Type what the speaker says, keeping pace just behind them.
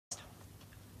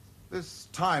This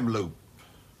time loop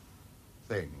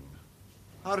thing,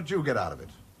 how did you get out of it?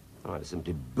 Oh, I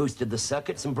simply boosted the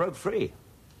circuits and broke free.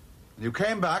 You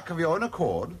came back of your own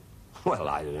accord?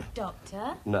 Well,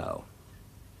 Doctor? No.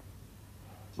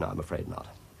 No, I'm afraid not.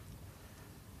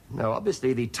 No,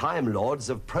 obviously the Time Lords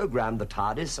have programmed the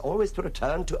TARDIS always to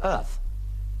return to Earth.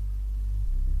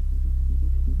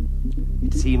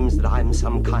 It seems that I'm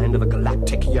some kind of a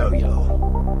galactic yo-yo.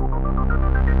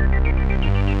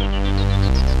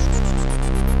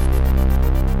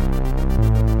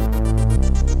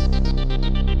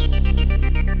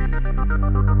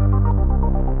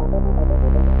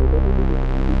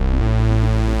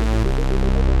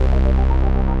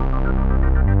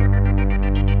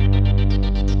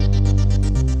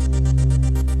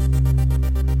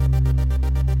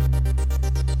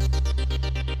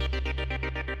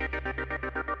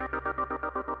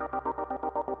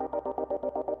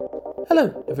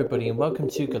 Hello, everybody, and welcome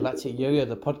to Galactic Yo-Yo,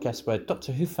 the podcast where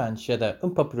Doctor Who fans share their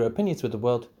unpopular opinions with the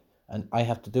world, and I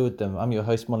have to deal with them. I'm your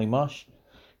host, Molly Marsh,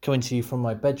 coming to you from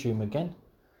my bedroom again.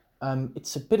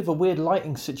 It's a bit of a weird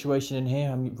lighting situation in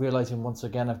here. I'm realising once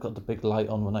again I've got the big light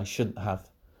on when I shouldn't have.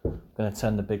 I'm going to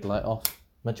turn the big light off.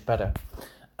 Much better.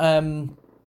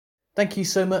 Thank you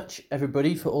so much,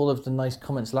 everybody, for all of the nice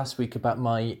comments last week about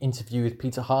my interview with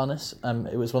Peter Harness.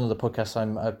 It was one of the podcasts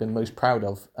I've been most proud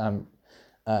of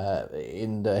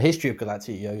in the history of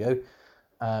Galactic Yo-Yo.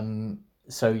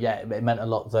 So yeah, it meant a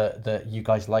lot that you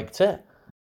guys liked it.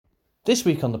 This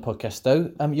week on the podcast,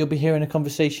 though, you'll be hearing a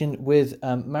conversation with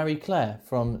Marie Claire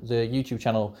from the YouTube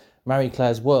channel Marie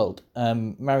Claire's World.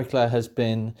 Marie Claire has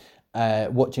been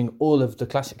watching all of the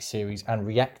classic series and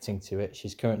reacting to it.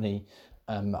 She's currently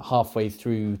halfway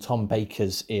through Tom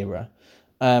Baker's era.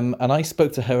 And I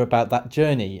spoke to her about that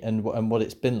journey and what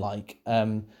it's been like.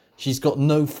 She's got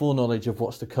no foreknowledge of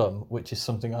what's to come, which is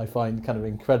something I find kind of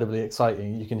incredibly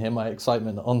exciting. You can hear my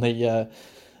excitement on the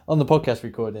podcast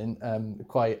recording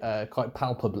quite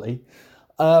palpably.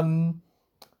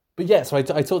 But yeah, so I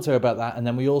talked to her about that, and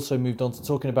then we also moved on to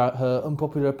talking about her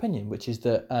unpopular opinion, which is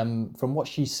that from what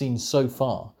she's seen so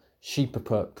far, she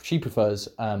prefers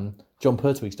Jon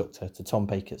Pertwee's Doctor to Tom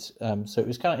Baker's. So it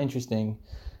was kind of interesting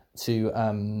to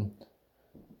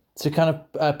kind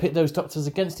of pit those Doctors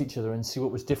against each other and see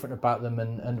what was different about them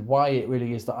and why it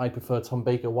really is that I prefer Tom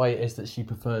Baker, why it is that she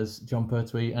prefers Jon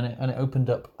Pertwee, and it opened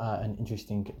up an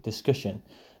interesting discussion.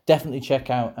 Definitely check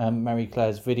out Marie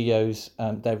Claire's videos.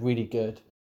 They're really good.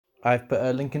 I've put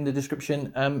a link in the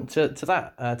description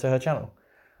to her channel.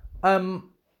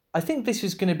 I think this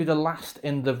is going to be the last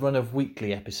in the run of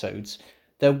weekly episodes.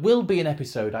 There will be an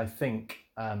episode, I think,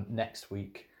 next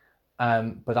week.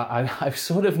 But I've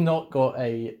sort of not got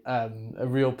a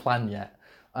real plan yet.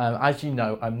 As you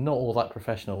know, I'm not all that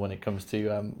professional when it comes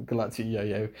to Galactic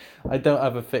Yo-Yo. I don't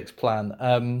have a fixed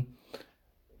plan.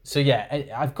 So yeah,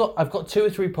 I've got 2 or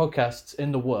 3 podcasts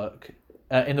in the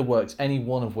works. Any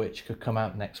one of which could come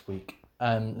out next week.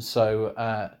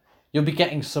 So you'll be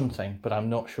getting something, but I'm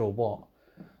not sure what.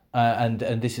 And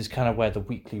this is kind of where the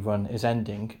weekly run is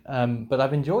ending. But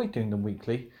I've enjoyed doing them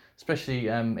weekly, especially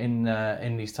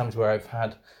in these times where I've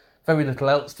had very little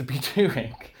else to be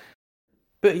doing.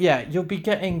 But yeah, you'll be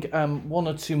getting 1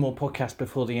 or 2 more podcasts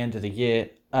before the end of the year.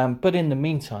 But in the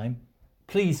meantime,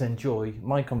 please enjoy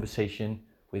my conversation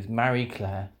with Marie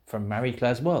Claire from Marie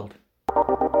Claire's World.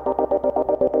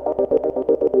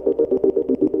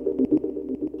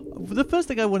 The first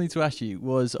thing I wanted to ask you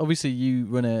was, obviously you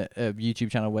run a YouTube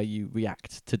channel where you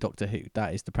react to Doctor Who.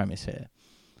 That is the premise here.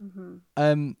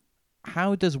 Mm-hmm.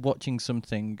 How does watching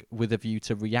something with a view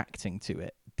to reacting to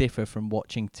it differ from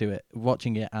watching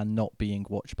it and not being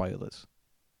watched by others?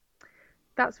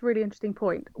 That's a really interesting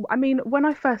point. I mean, when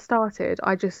I first started,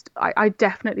 I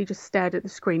definitely just stared at the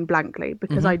screen blankly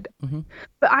because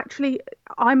but actually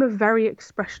I'm a very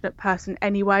expressionate person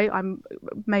anyway.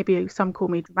 Maybe some call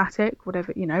me dramatic,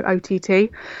 whatever,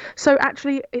 OTT. So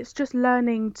actually it's just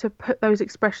learning to put those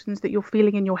expressions that you're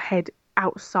feeling in your head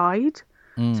outside.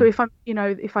 So if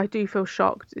I do feel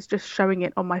shocked, it's just showing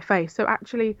it on my face. So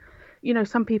actually,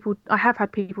 I have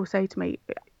had people say to me,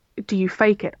 do you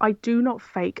fake it? I do not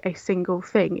fake a single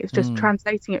thing. It's just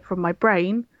translating it from my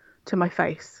brain to my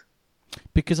face.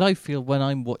 Because I feel when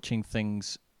I'm watching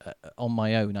things on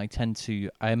my own, I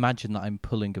imagine that I'm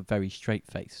pulling a very straight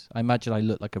face. I imagine I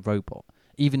look like a robot.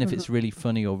 Even if it's really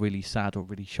funny or really sad or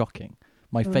really shocking,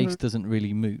 my face doesn't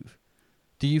really move.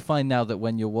 Do you find now that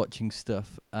when you're watching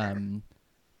stuff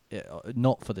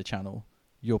not for the channel,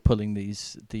 you're pulling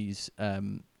these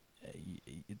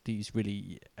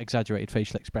really exaggerated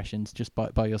facial expressions just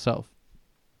by yourself?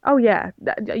 Oh yeah,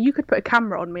 you could put a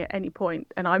camera on me at any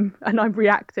point, and I'm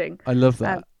reacting. I love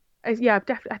that. Yeah,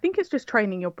 definitely. I think it's just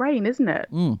training your brain, isn't it?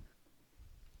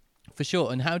 For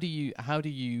sure. And how do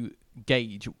you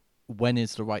gauge when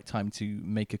is the right time to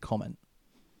make a comment?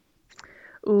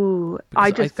 Ooh, Because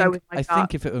I just go with my I gut.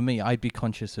 think if it were me, I'd be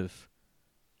conscious of,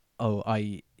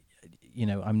 I'm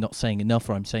not saying enough,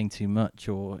 or I'm saying too much,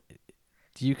 or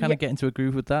do you kind of get into a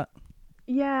groove with that?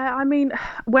 Yeah, I mean,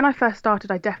 when I first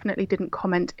started, I definitely didn't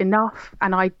comment enough,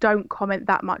 and I don't comment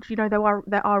that much.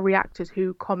 There are reactors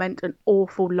who comment an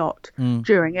awful lot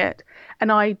during it,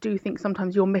 and I do think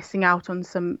sometimes you're missing out on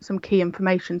some key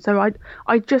information. So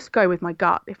I just go with my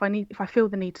gut. If I feel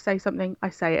the need to say something, I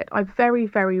say it. I very,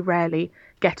 very rarely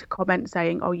get a comment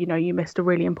saying, "Oh, you missed a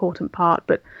really important part."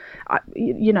 But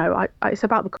it's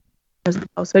about the as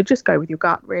well. So just go with your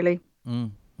gut, really.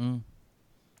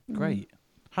 Great.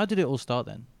 How did it all start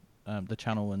then? The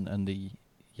channel and the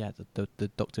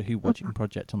Doctor Who watching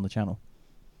project on the channel.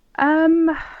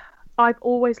 I've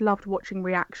always loved watching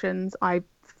reactions. I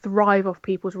thrive off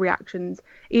people's reactions,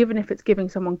 even if it's giving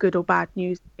someone good or bad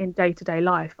news in day-to-day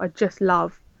life. I just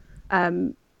love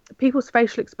people's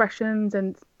facial expressions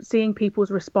and seeing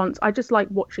people's response. I just like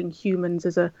watching humans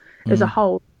as a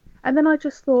whole. And then I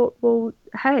just thought, well,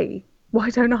 hey, why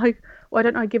don't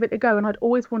I give it a go? And I'd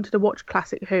always wanted to watch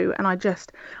Classic Who, and I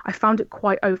found it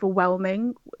quite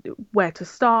overwhelming. Where to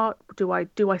start? Do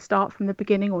I start from the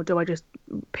beginning, or do I just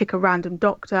pick a random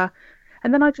doctor?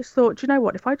 And then I just thought, do you know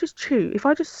what? If I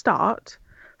just start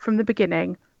from the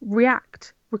beginning,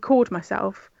 record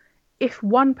myself. If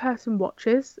one person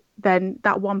watches, then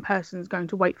that one person is going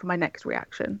to wait for my next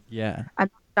reaction. Yeah. And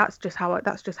that's just how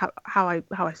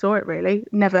I saw it, really.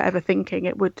 Never ever thinking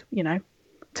it would,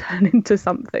 turn into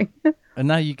something. And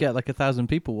now you get like 1,000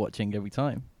 people watching every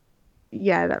time.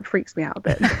 Yeah, that freaks me out a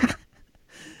bit.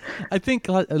 I think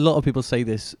a lot of people say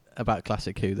this about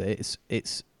Classic Who, that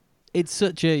it's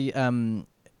such a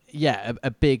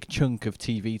big chunk of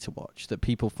TV to watch that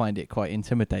people find it quite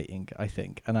intimidating, I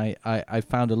think. And I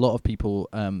found a lot of people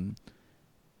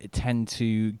tend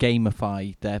to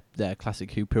gamify their Classic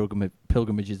Who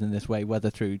pilgrimages in this way, whether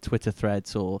through Twitter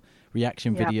threads or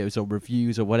reaction videos or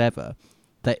reviews or whatever.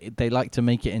 They like to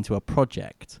make it into a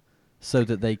project so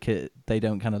that they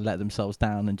don't kind of let themselves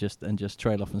down and just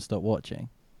trail off and stop watching.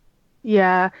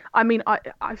 Yeah, I mean,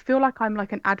 I feel like I'm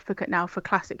like an advocate now for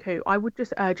Classic Who. I would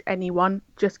just urge anyone,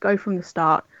 just go from the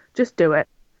start, just do it.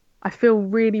 I feel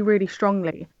really, really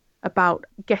strongly about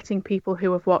getting people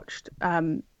who have watched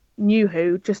New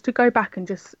Who just to go back and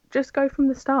just go from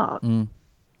the start. Give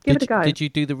it a go. Did you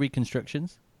do the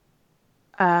reconstructions?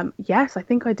 Yes, I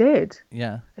think I did.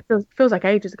 Yeah. It feels like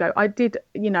ages ago. I did,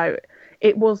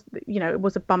 it was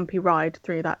a bumpy ride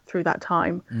through that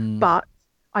time, but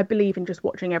I believe in just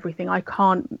watching everything. I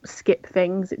can't skip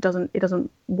things. It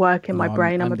doesn't work in my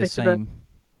brain. I'm a bit of a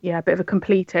bit of a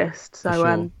completist.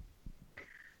 So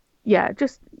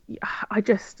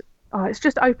it's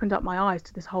just opened up my eyes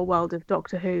to this whole world of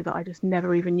Doctor Who that I just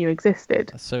never even knew existed.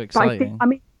 That's so exciting.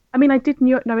 I did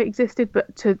know it existed,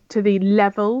 but to the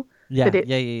level that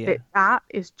it's at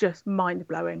is just mind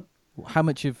blowing. How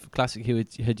much of Classic Who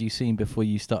had you seen before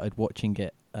you started watching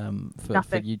it for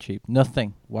YouTube?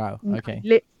 Nothing. Wow. Okay.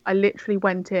 I literally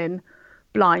went in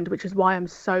blind, which is why I'm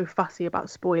so fussy about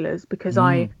spoilers, because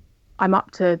I'm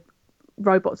up to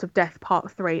Robots of Death Part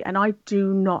 3, and I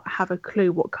do not have a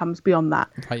clue what comes beyond that.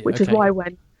 Right, which is why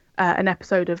when an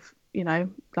episode of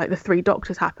like the Three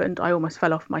Doctors happened, I almost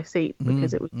fell off my seat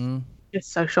because it was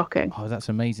just so shocking. Oh, that's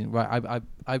amazing. Right,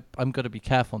 I'm got to be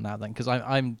careful now then, because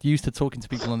I'm used to talking to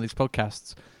people on these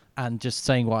podcasts and just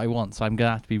saying what I want, so I'm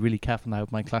gonna have to be really careful now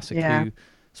with my Classic Who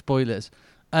spoilers.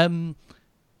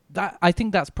 I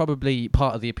think that's probably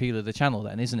part of the appeal of the channel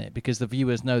then, isn't it? Because the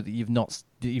viewers know that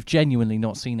you've genuinely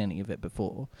not seen any of it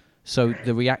before, so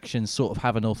the reactions sort of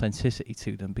have an authenticity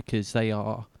to them because they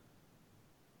are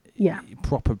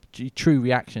proper, true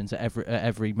reactions at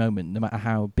every moment, no matter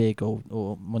how big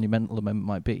or monumental the moment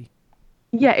might be.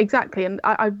 Yeah, exactly. And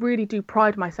I really do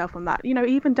pride myself on that.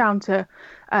 Even down to,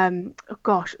 the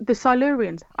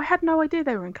Silurians. I had no idea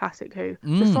they were in Classic Who.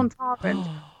 The Sontarans.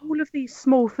 All of these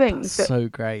small things. That's so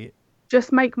great.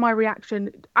 Just make my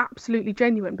reaction absolutely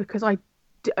genuine, because I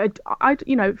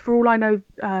for all I know,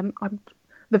 I'm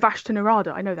the Vashta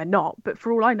Nerada. I know they're not, but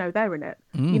for all I know, they're in it.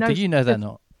 Do you know they're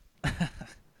not?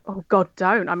 Oh God,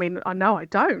 don't. I mean, I know I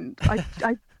don't. I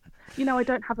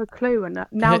don't have a clue. And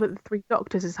now that the Three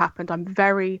Doctors has happened, I'm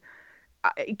very.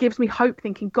 It gives me hope,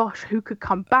 thinking, "Gosh, who could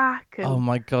come back?" And, oh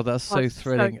my God, that's so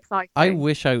thrilling! So I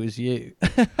wish I was you.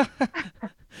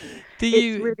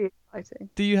 It's really exciting.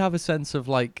 Do you have a sense of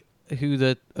like who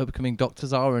the upcoming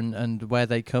Doctors are and where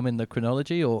they come in the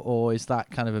chronology, or is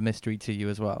that kind of a mystery to you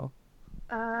as well?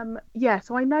 Yeah,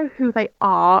 so I know who they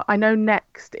are. I know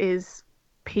next is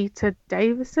Peter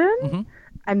Davison,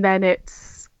 and then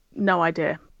it's no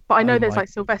idea. But I know there's like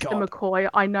Sylvester McCoy.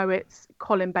 I know it's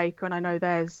Colin Baker, and I know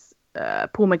there's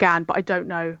Paul McGann, but I don't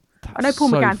know. I know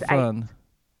Paul McGann's 8,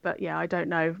 but yeah, I don't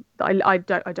know. I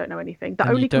don't know anything. The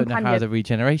only you don't companion... know how the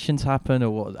regenerations happen,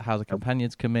 or how the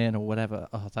companions come in, or whatever.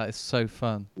 Oh, that is so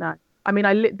fun. No, I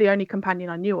mean, the only companion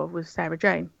I knew of was Sarah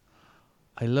Jane.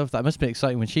 I love that. It must be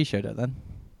exciting when she showed up then.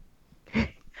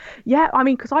 Yeah, I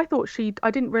mean, because I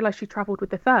didn't realise she travelled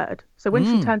with the third. So when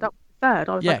she turned up with the third,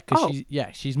 I was like, oh.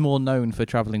 She's more known for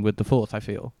travelling with the fourth, I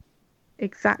feel.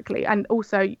 Exactly. And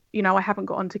also, I haven't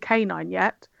got onto K9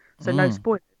 yet, so no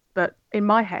spoilers. But in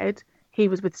my head, he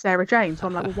was with Sarah Jane. So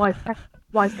I'm like, well,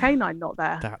 why is K9 not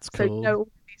there? That's cool. So, all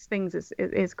these things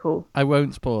is cool. I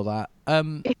won't spoil that.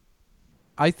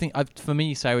 I think, for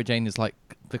me, Sarah Jane is like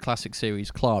the classic series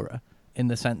Clara, in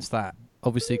the sense that,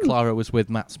 obviously, Clara was with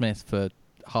Matt Smith for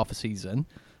half a season,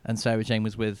 and Sarah Jane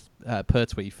was with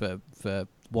Pertwee for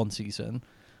one season,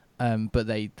 but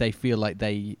they feel like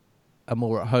they are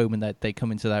more at home, and they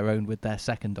come into their own with their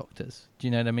second Doctors. Do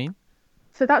you know what I mean?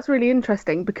 So that's really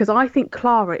interesting, because I think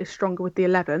Clara is stronger with the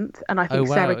 11th, and I think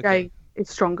Sarah Jane is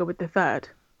stronger with the third.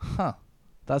 Huh.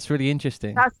 That's really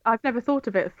interesting. I've never thought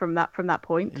of it from that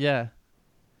point. Yeah,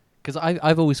 because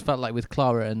I've always felt like with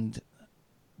Clara and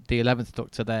the 11th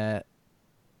Doctor,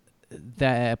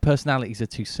 their personalities are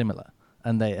too similar,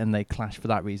 and they clash for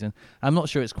that reason. I'm not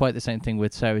sure it's quite the same thing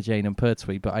with Sarah Jane and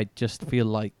Pertwee, but I just feel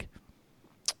like,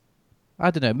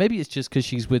 I don't know, maybe it's just because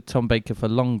she's with Tom Baker for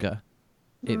longer.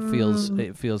 It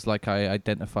feels like I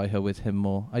identify her with him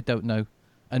more. I don't know.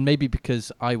 And maybe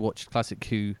because I watched Classic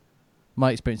Who,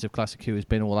 my experience of Classic Who has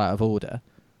been all out of order.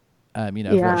 I've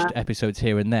watched episodes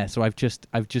here and there, so I've just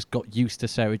got used to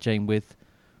Sarah Jane with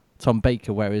Tom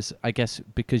Baker, whereas I guess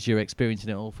because you're experiencing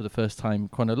it all for the first time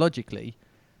chronologically,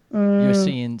 you're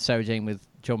seeing Sarah Jane with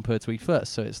John Pertwee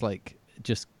first, so it's like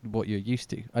just what you're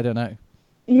used to. I don't know.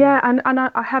 Yeah, and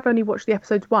I have only watched the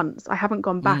episodes once. I haven't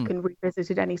gone back and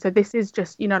revisited any, so this is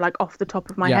just like off the top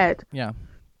of my head. Yeah.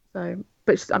 So,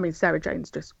 but I mean, Sarah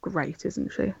Jane's just great,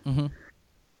 isn't she? Mm-hmm.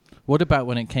 What about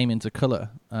when it came into colour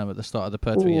at the start of the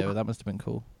Pertwee era? That must have been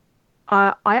cool.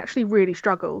 I actually really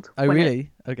struggled. Oh,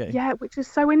 really? Okay. Yeah, which is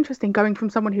so interesting, going from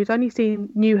someone who's only seen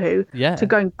New Who to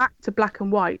going back to black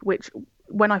and white, which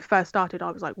when I first started,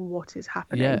 I was like, what is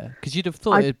happening? Yeah, because you'd have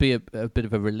thought it'd be a bit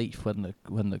of a relief when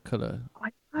the colour. I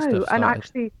know, and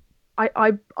actually,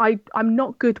 I'm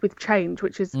not good with change,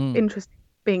 which is interesting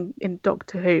being in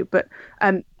Doctor Who, but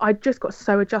I just got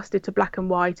so adjusted to black and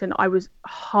white, and I was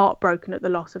heartbroken at the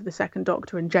loss of the second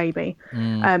Doctor and Jamie.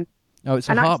 It's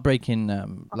a heartbreaking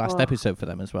last episode for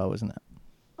them as well, wasn't it?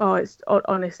 Oh, it's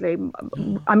honestly,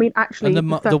 I mean, actually,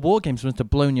 and the War Games must have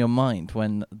blown your mind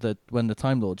when the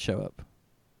Time Lords show up.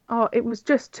 Oh, it was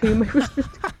just too much.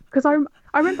 Because I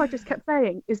remember I just kept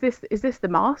saying, "Is this the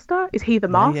Master? Is he the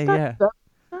Master?"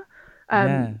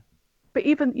 Yeah. But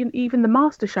even the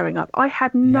Master showing up, I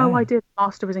had no idea the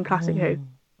Master was in Classic Who.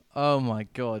 Oh my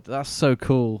God, that's so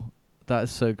cool. That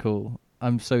is so cool.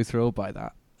 I'm so thrilled by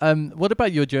that. What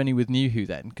about your journey with New Who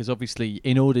then? Because obviously,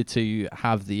 in order to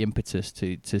have the impetus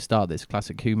to start this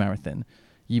Classic Who marathon,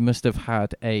 you must have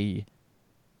had a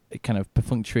kind of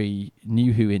perfunctory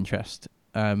New Who interest.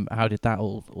 How did that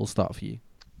all start for you?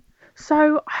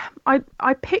 So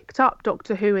I picked up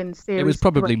Doctor Who in series. It was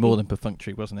probably 3. more than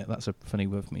perfunctory, wasn't it? That's a funny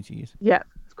word for me to use. Yeah,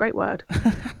 it's a great word.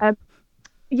 I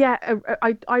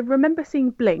remember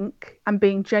seeing Blink and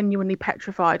being genuinely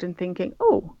petrified and thinking,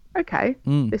 oh, okay,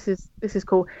 this is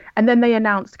cool. And then they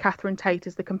announced Catherine Tate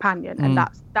as the companion, and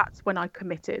that's when I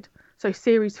committed. So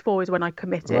series 4 is when I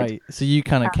committed. Right. So you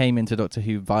kind of came into Doctor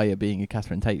Who via being a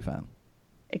Catherine Tate fan.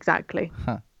 Exactly.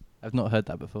 Huh. I've not heard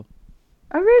that before.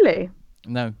 Oh, really?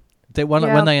 No.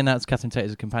 When they announced Catherine Tate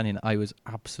as a companion, I was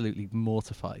absolutely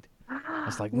mortified. I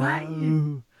was like,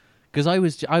 no, because I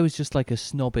was just like a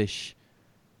snobbish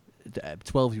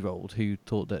 12-year-old who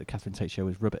thought that Catherine Tate show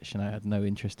was rubbish, and I had no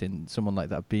interest in someone like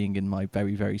that being in my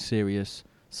very, very serious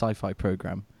sci-fi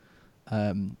program,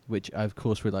 which I of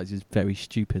course realise is very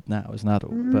stupid now as an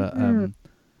adult. But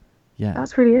yeah,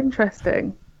 that's really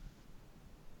interesting.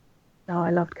 No,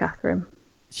 I loved Catherine.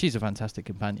 She's a fantastic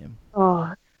companion.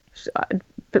 Oh,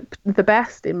 the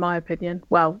best in my opinion.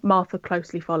 Well, Martha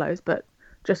closely follows, but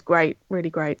just great, really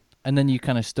great. And then you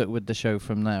kind of stuck with the show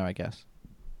from there, I guess.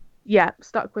 Yeah,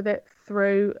 stuck with it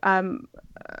through. I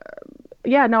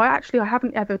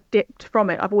haven't ever dipped from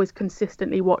it. I've always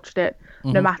consistently watched it,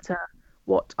 no matter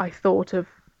what I thought of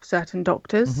certain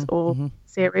Doctors or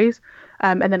series.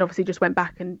 And then obviously just went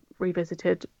back and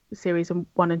revisited series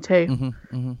 1 and 2.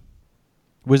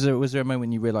 Was there a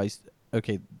moment you realised,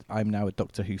 okay, I'm now a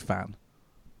Doctor Who fan?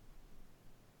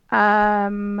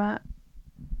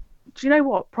 Do you know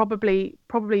what? Probably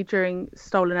during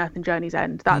Stolen Earth and Journey's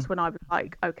End. That's when I was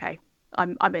like, okay,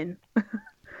 I'm in.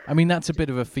 I mean, that's a bit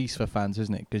of a feast for fans,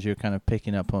 isn't it? Because you're kind of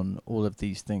picking up on all of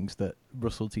these things that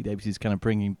Russell T Davies is kind of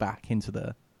bringing back into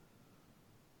the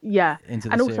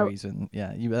series, and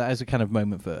that is a kind of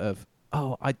moment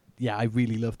I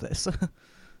really love this.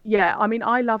 Yeah, I mean,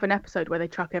 I love an episode where they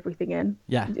chuck everything in.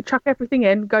 Yeah, chuck everything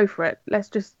in, go for it. Let's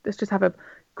just have a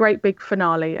great big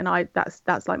finale, and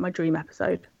that's like my dream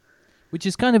episode. Which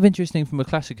is kind of interesting from a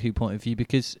Classic Who point of view,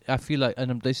 because I feel like,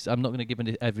 and I'm not going to give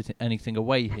anything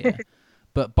away here,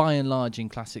 but by and large in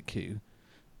Classic Who,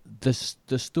 the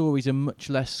stories are much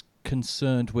less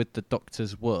concerned with the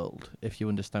Doctor's world, if you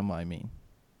understand what I mean.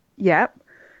 Yeah.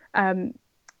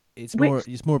 It's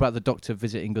more about the Doctor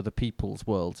visiting other people's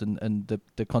worlds, and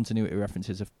the continuity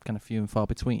references are kind of few and far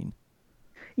between.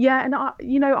 Yeah, and I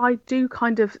do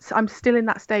I'm still in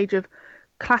that stage of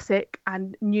Classic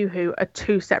and New Who are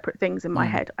two separate things in my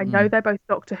head. I know they're both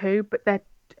Doctor Who, but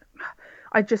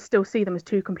I just still see them as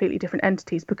two completely different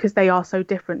entities because they are so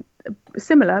different,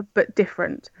 similar but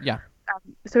different. Yeah.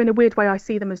 So in a weird way, I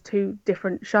see them as two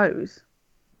different shows.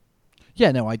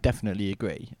 Yeah, no, I definitely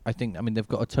agree. I mean, they've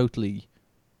got a totally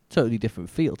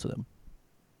different feel to them.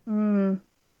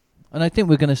 And I think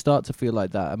we're going to start to feel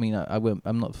like that. I mean,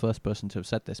 I'm not the first person to have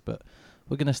said this, but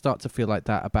we're going to start to feel like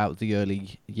that about the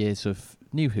early years of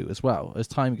New Who as well. As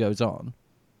time goes on,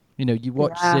 you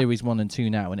watch series 1 and 2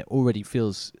 now, and it already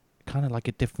feels kind of like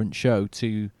a different show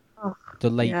to the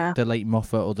late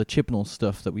Moffat or the Chibnall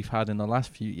stuff that we've had in the last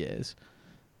few years.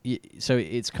 So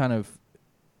it's kind of,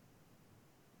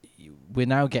 we're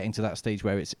now getting to that stage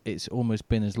where it's almost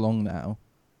been as long now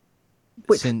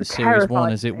since series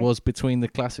 1 as it was between the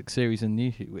Classic series and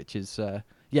New Who, which is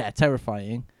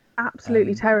terrifying.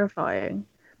 Absolutely terrifying.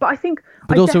 But I think,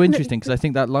 but also interesting, because I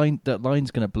think that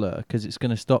line's going to blur, because it's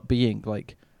going to stop being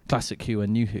like Classic Who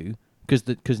and New Who,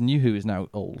 because New Who is now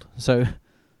old. So, do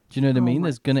you know what I mean?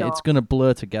 It's gonna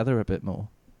blur together a bit more.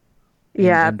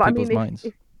 In but I people's mean, minds.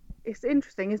 It's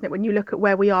interesting, isn't it, when you look at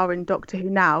where we are in Doctor Who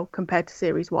now compared to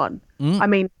series 1? I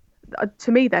mean,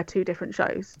 to me, they're two different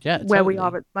shows. Yeah, where we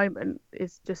are at the moment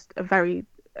is just a very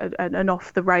an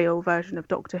off the rail version of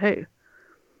Doctor Who.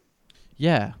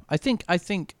 Yeah, I think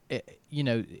there's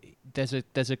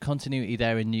a continuity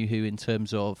there in New Who in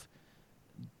terms of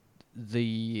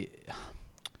the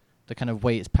kind of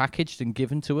way it's packaged and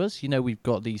given to us. We've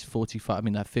got these 45. I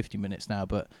mean, they're 50 minutes now,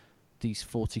 but these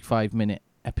 45-minute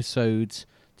episodes,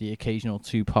 the occasional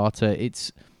 2-parter.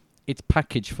 It's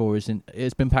packaged for us,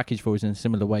 it's been packaged for us in a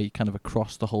similar way, kind of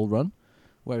across the whole run.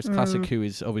 Whereas Classic Who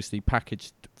is obviously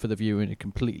packaged for the viewer in a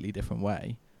completely different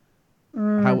way.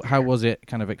 How was it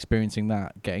kind of experiencing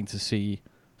that, getting to see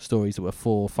stories that were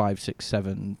 4, 5, 6,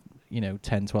 7,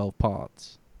 10, 12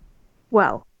 parts?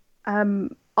 Well,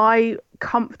 I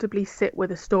comfortably sit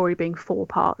with a story being 4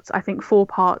 parts. I think 4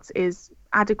 parts is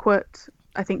adequate.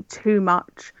 I think too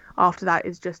much after that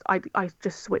is just I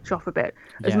just switch off a bit.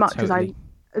 As much as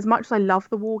I love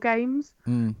the War Games,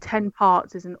 10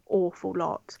 parts is an awful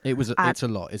lot. It's a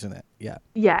lot, isn't it? Yeah.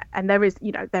 Yeah, and there is,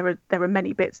 there are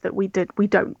many bits that we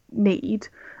don't need.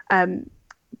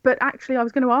 But actually, I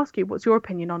was going to ask you, what's your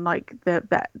opinion on like the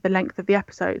length of the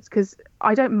episodes? Because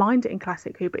I don't mind it in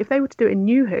Classic Who, but if they were to do it in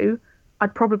New Who,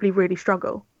 I'd probably really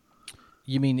struggle.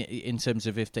 You mean in terms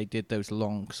of if they did those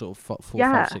long sort of 4, 5,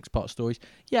 6-part stories?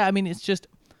 Yeah, I mean, it's just,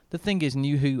 the thing is,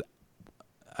 New Who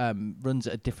runs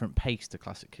at a different pace to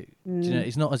Classic Who.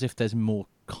 It's not as if there's more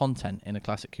content in a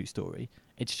Classic Who story.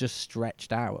 It's just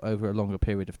stretched out over a longer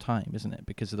period of time, isn't it?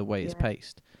 Because of the way it's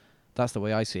paced. That's the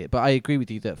way I see it. But I agree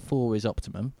with you that 4 is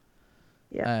optimum.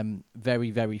 Yeah. Very,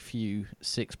 very few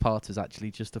 6-parters actually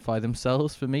justify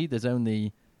themselves for me. There's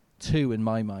only 2 in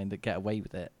my mind that get away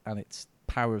with it, and it's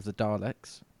Power of the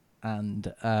Daleks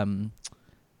and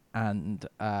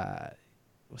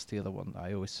what's the other one that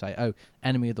I always say? Oh,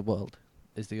 Enemy of the World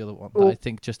is the other one that I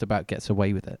think just about gets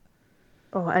away with it.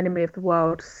 Oh, Enemy of the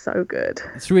World, so good.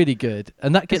 It's really good,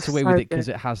 and that gets away with it because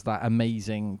it has that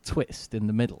amazing twist in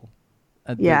the middle,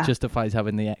 and it justifies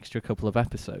having the extra couple of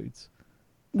episodes.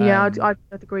 Yeah, I'd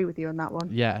agree with you on that one.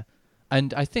 Yeah,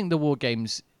 and I think the War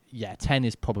Games, 10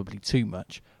 is probably too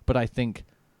much, but I think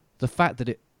the fact that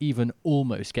it even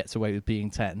almost gets away with being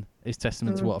 10 is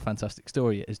testament to what a fantastic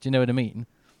story it is. Do you know what I mean?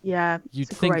 Yeah. You'd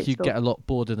think you'd get a lot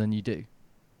broader than you do.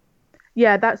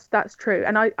 Yeah, that's true.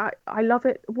 And I love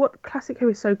it. What Classic Who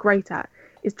is so great at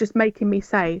is just making me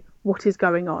say what is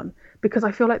going on, because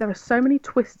I feel like there are so many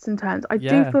twists and turns. I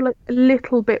do feel like a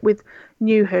little bit with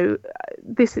New Who.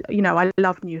 I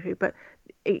love New Who, but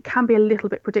it can be a little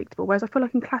bit predictable. Whereas I feel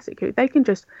like in Classic Who,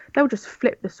 they'll just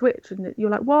flip the switch, and you're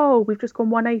like, whoa, we've just gone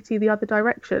 180 the other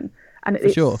direction, and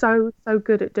it's sure. so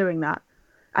good at doing that.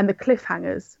 And the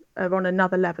cliffhangers are on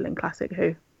another level in Classic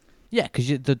Who. Yeah, because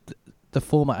the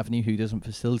format of New Who doesn't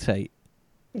facilitate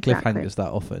cliffhangers that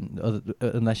often,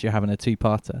 unless you're having a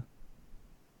two-parter.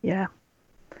 Yeah.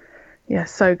 Yeah,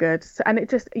 so good. And it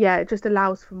just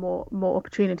allows for more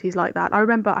opportunities like that. I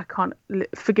remember,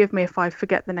 forgive me if I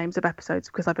forget the names of episodes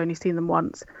because I've only seen them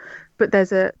once, but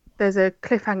there's a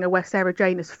cliffhanger where Sarah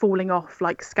Jane is falling off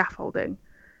like scaffolding,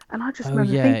 and I just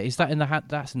remember thinking, is that in the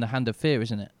that's in the Hand of Fear,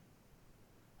 isn't it?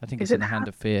 I think it's in the Hand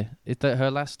of Fear. Is that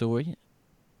her last story?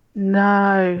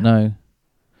 No.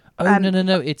 Oh,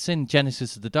 no. It's in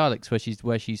Genesis of the Daleks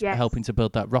where she's Yes. helping to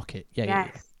build that rocket. Yeah.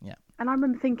 And I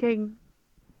remember thinking,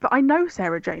 but I know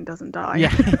Sarah Jane doesn't die.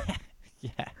 Yeah.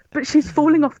 Yeah. But she's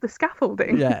falling off the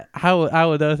scaffolding. Yeah. How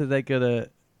on earth are they gonna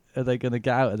get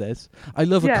out of this? I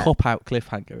love a cop out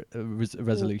cliffhanger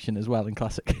resolution as well in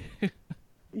Classic.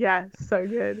 Yeah, so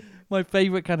good. My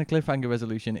favourite kind of cliffhanger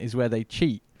resolution is where they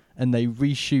cheat and they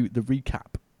reshoot the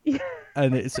recap. Yeah.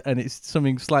 And it's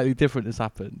something slightly different has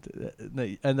happened,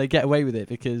 and they get away with it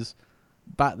because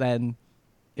back then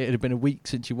it had been a week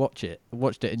since you watched it,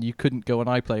 and you couldn't go on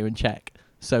iPlayer and check,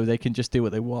 so they can just do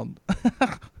what they want.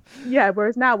 Yeah,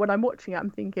 whereas now when I'm watching it, I'm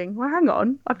thinking, well, hang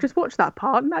on, I've just watched that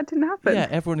part and that didn't happen. Yeah,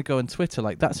 everyone would go on Twitter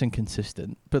like that's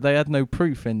inconsistent, but they had no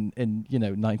proof in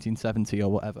 1970 or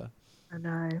whatever. I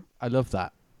know. I love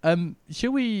that.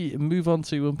 Shall we move on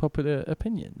to unpopular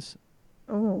opinions?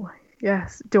 Oh.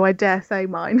 Yes. Do I dare say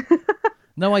mine?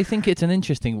 No, I think it's an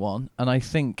interesting one, and I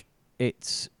think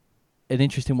it's an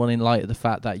interesting one in light of the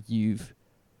fact that you've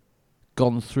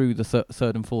gone through the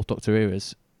third and fourth Doctor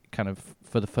eras kind of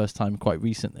for the first time quite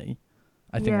recently.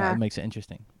 I think that makes it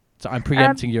interesting. So I'm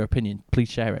preempting your opinion. Please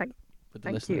share it with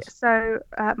the listeners. Thank you.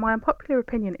 So my unpopular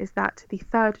opinion is that the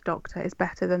third Doctor is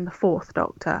better than the fourth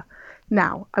Doctor.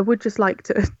 Now, I would just like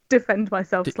to defend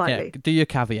myself slightly. Yeah, do your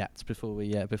caveats before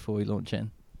we launch in.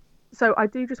 So I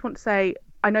do just want to say,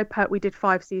 I know Pertwee did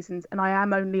 5 seasons, and I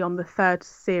am only on the 3rd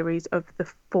series of the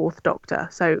 4th Doctor.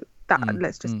 So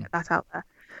let's just get that out there.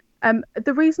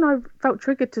 The reason I felt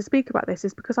triggered to speak about this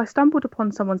is because I stumbled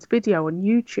upon someone's video on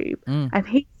YouTube,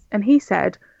 and he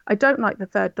said, I don't like the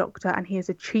 3rd Doctor, and he is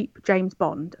a cheap James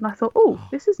Bond. And I thought,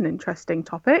 this is an interesting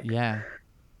topic. Yeah.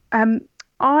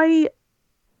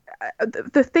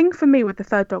 The thing for me with the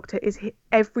 3rd Doctor is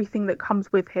everything that comes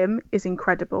with him is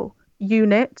incredible.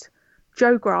 Unit,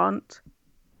 Joe Grant,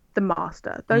 the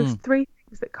Master. Those 3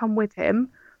 things that come with him,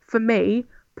 for me,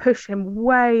 push him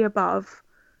way above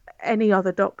any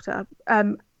other Doctor.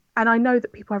 And I know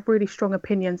that people have really strong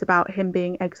opinions about him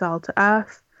being exiled to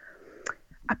Earth.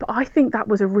 But I think that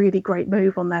was a really great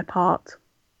move on their part.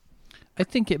 I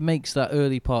think it makes that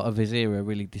early part of his era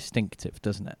really distinctive,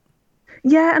 doesn't it?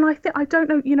 Yeah, and I don't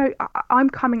know, I'm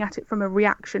coming at it from a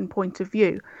reaction point of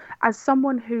view. As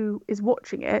someone who is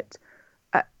watching it,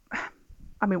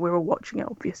 I mean, we're all watching it,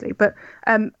 obviously, but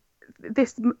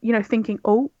this, thinking,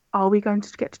 are we going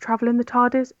to get to travel in the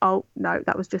TARDIS? Oh, no,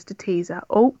 that was just a teaser.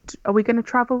 Oh, are we going to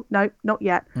travel? No, not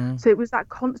yet. So it was that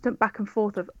constant back and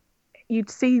forth of, you'd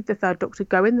see the 3rd Doctor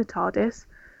go in the TARDIS,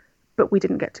 but we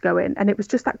didn't get to go in. And it was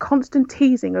just that constant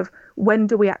teasing of, when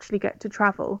do we actually get to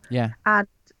travel? Yeah. And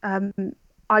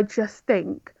I just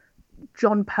think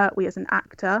Jon Pertwee as an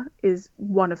actor is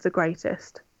one of the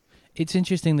greatest. It's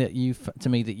interesting that you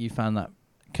found that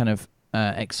kind of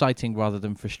exciting rather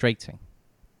than frustrating.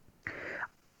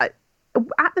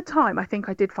 At the time, I think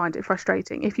I did find it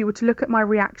frustrating. If you were to look at my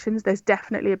reactions, there's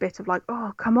definitely a bit of like,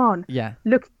 oh, come on. Yeah.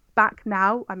 Looking back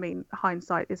now, I mean,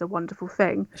 hindsight is a wonderful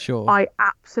thing. Sure. I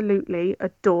absolutely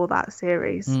adore that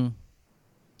series.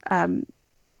 And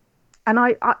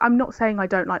I'm not saying I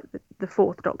don't like the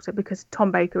 4th Doctor, because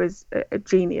Tom Baker is a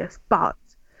genius, but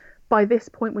by this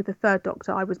point with the 3rd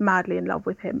Doctor, I was madly in love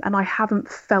with him, and I haven't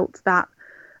felt that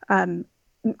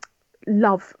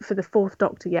love for the 4th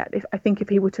Doctor yet. I think if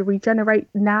he were to regenerate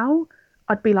now,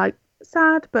 I'd be like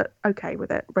sad, but okay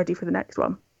with it, ready for the next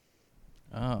one.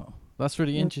 Oh, that's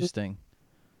really interesting.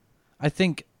 I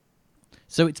think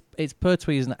so. It's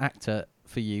Pertwee as an actor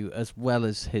for you, as well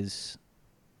as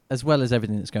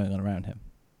everything that's going on around him.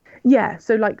 Yeah,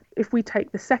 so like if we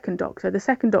take the 2nd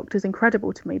Doctor is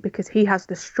incredible to me because he has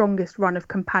the strongest run of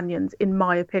companions, in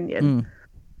my opinion.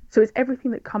 So it's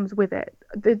everything that comes with it.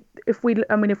 If we're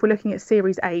looking at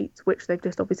Series 8, which they've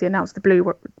just obviously announced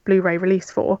the Blu-ray release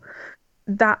for,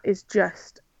 that is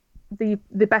just the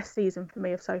best season for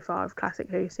me so far of Classic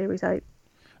Who, Series 8.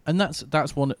 And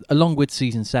that's one, along with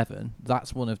Season 7,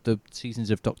 that's one of the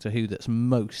seasons of Doctor Who that's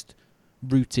most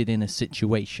rooted in a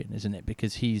situation, isn't it?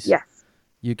 Because Yes.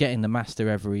 you're getting the Master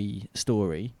every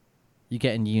story, you're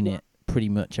getting Unit pretty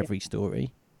much every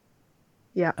story.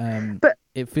 Yeah. But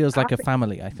it feels like a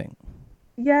family, I think.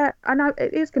 Yeah, and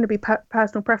it is going to be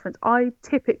personal preference. I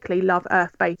typically love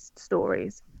Earth-based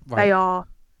stories. Right. They are,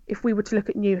 if we were to look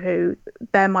at New Who,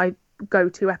 they're my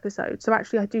go-to episodes. So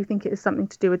actually, I do think it is something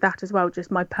to do with that as well,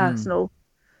 just my personal...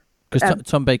 Because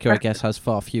Tom Baker, I guess, has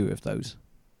far fewer of those.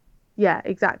 Yeah,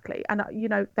 exactly. And,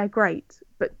 they're great.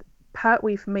 But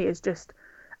Pertwee, for me, is just...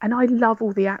 And I love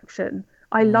all the action.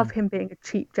 I love him being a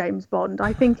cheap James Bond.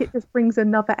 I think it just brings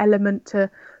another element to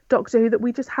Doctor Who that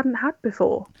we just hadn't had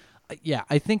before. Yeah,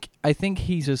 I think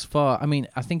he's as far. I mean,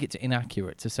 I think it's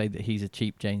inaccurate to say that he's a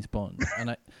cheap James Bond,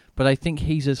 but I think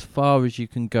he's as far as you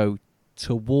can go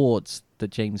towards the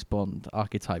James Bond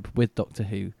archetype with Doctor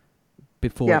Who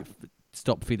before it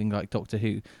stopped feeling like Doctor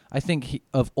Who. I think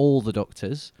of all the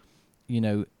Doctors,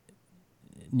 New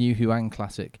Who and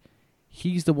Classic,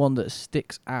 he's the one that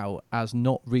sticks out as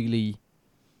not really.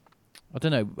 I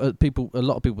don't know. A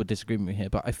lot of people would disagree with me here,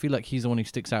 but I feel like he's the one who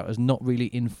sticks out as not really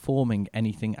informing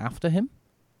anything after him.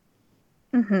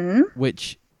 Mm-hmm.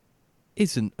 Which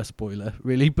isn't a spoiler,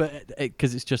 really, but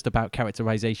because it's just about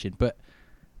characterization. But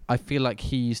I feel like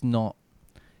he's not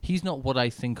what I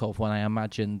think of when I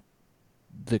imagine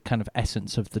the kind of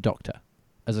essence of the Doctor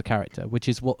as a character, which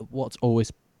is what's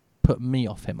always put me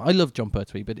off him. I love Jon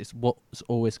Pertwee, but it's what's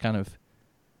always kind of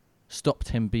stopped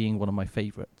him being one of my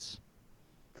favourites.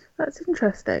 That's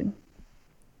interesting.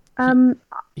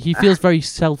 He feels very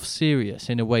self-serious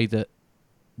in a way that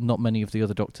not many of the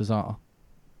other Doctors are.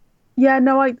 Yeah,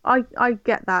 no, I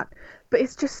get that. But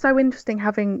it's just so interesting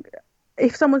having...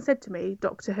 If someone said to me,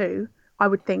 Doctor Who, I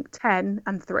would think 10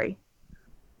 and 3.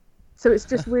 So it's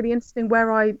just really interesting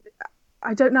where I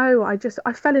don't know,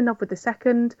 I fell in love with the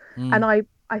second. And I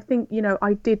think,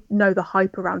 I did know the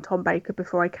hype around Tom Baker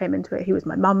before I came into it. He was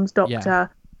my mum's Doctor. Yeah.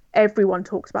 Everyone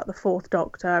talks about the fourth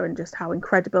Doctor and just how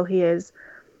incredible he is.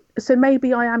 So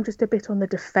maybe I am just a bit on the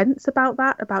defence about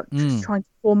that, about just trying to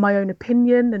form my own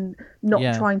opinion and not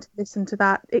trying to listen to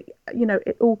that. It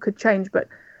all could change, but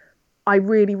I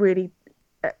really, really...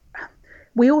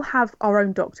 we all have our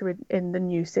own Doctor in the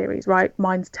new series, right?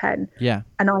 Mine's 10. Yeah.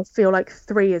 And I feel like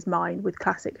 3 is mine with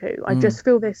Classic Who. I just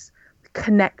feel this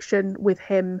connection with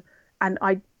him, and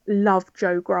I love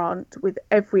Joe Grant with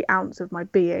every ounce of my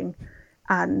being.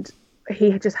 And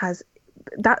he just has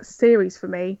that series for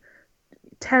me.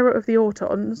 Terror of the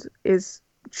Autons is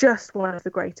just one of the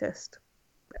greatest,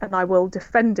 and I will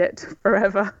defend it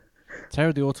forever. Terror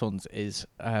of the Autons is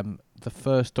the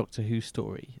first Doctor Who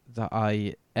story that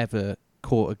I ever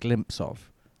caught a glimpse of.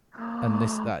 And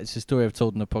that is a story I've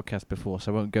told in a podcast before,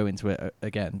 so I won't go into it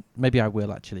again. Maybe I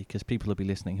will, actually, because people will be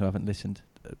listening who haven't listened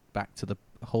back to the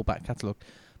whole back catalogue.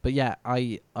 But yeah,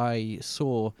 I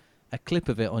saw a clip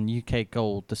of it on UK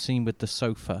Gold, the scene with the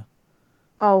sofa.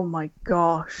 Oh my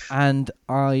gosh. And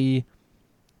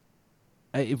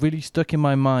it really stuck in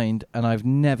my mind, and I've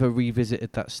never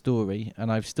revisited that story. And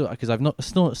because I've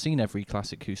still not seen every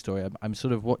Classic Who story. I'm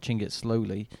sort of watching it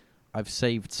slowly. I've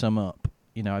saved some up.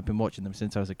 I've been watching them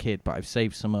since I was a kid, but I've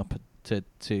saved some up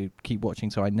to keep watching,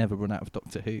 so I never run out of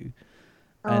Doctor Who.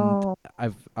 And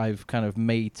I've kind of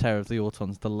made Terror of the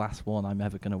Autons the last one I'm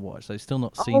ever going to watch. So I've still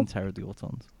not seen Terror of the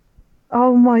Autons.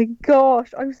 Oh my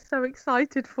gosh, I'm so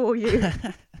excited for you.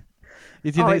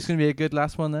 You think it's going to be a good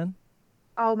last one then?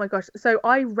 Oh my gosh. So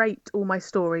I rate all my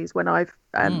stories when I've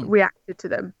reacted to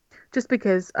them, just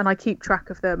because, and I keep track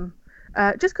of them,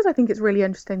 just because I think it's really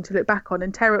interesting to look back on.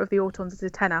 And Terror of the Autons is a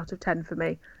 10 out of 10 for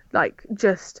me.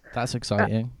 That's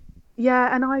exciting.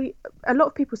 Yeah, and a lot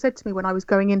of people said to me when I was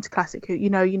going into Classic Who, you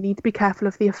need to be careful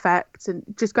of the effects and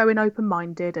just go in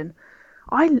open-minded. And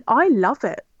I love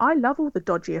it. I love all the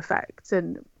dodgy effects,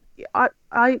 and I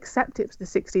accept it for the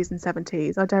 60s and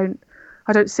 70s.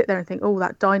 I don't sit there and think, oh,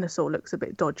 that dinosaur looks a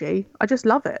bit dodgy. I just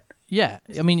love it. Yeah,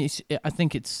 I mean, I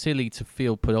think it's silly to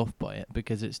feel put off by it,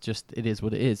 because it is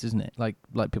what it is, isn't it? Like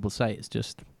people say, it's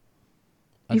just,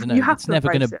 I don't know, it's never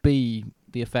going to be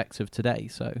the effects of today,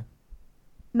 so.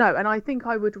 No, and I think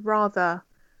I would rather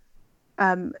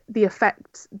the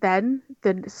effects then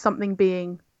than something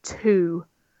being too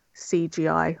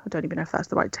CGI. I don't even know if that's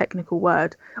the right technical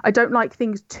word. I don't like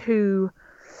things too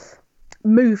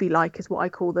movie-like, is what I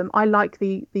call them. I like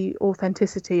the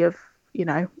authenticity of,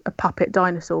 a puppet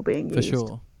dinosaur being used. For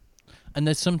sure. And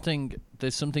there's something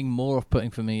more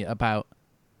off-putting for me about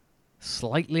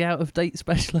slightly out-of-date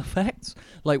special effects.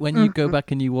 Like when you go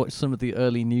back and you watch some of the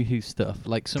early New Who stuff,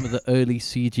 like some of the early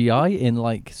CGI in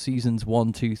like seasons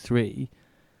 1, 2, 3.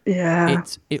 Yeah.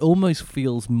 It almost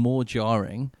feels more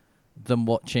jarring than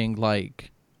watching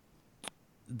like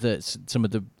some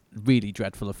of the really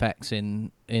dreadful effects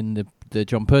in the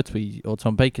John Pertwee or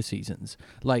Tom Baker seasons.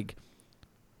 Like,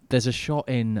 there's a shot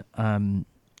in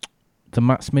the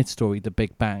Matt Smith story, The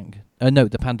Big Bang. The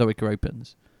Pandorica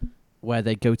Opens, where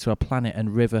they go to a planet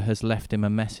and River has left him a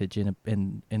message in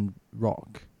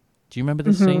rock. Do you remember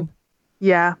this scene?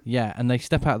 Yeah. Yeah, and they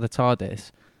step out of the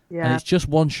TARDIS, and Yeah. it's just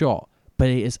one shot, but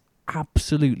it is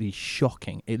absolutely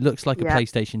shocking. It looks like a Yeah.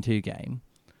 PlayStation 2 game.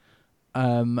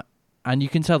 And you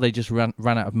can tell they just ran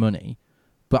out of money.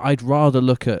 But I'd rather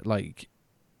look at, like,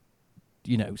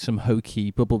 you know, some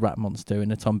hokey bubble wrap monster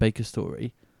in a Tom Baker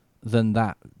story than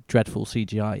that dreadful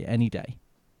CGI any day.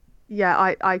 Yeah,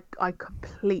 I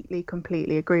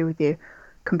completely agree with you.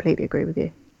 Completely agree with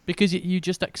you. Because you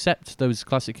just accept those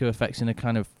classic Who effects in a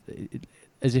kind of,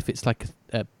 as if it's like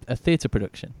a theatre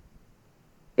production.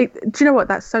 Do you know what?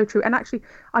 That's so true. And actually,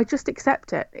 I just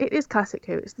accept it. It is classic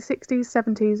Who. It's the 60s,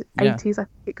 70s, 80s, I think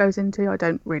it goes into. I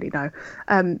don't really know.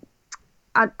 And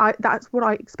that's what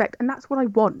I expect. And that's what I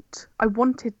want. I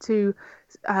wanted to...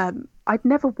 I'd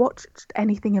never watched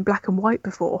anything in black and white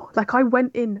before. Like, I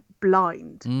went in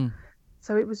blind.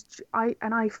 So it was...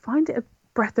 I find it a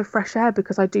breath of fresh air,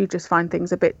 because I do just find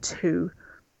things a bit too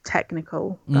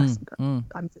technical. I'm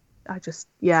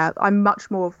much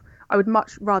more of... I would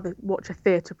much rather watch a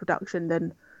theatre production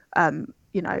than,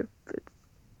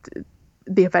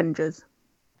 the Avengers.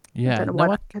 Yeah, I don't know why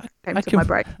that came to my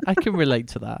brain. I can relate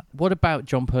to that. What about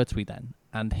John Pertwee then?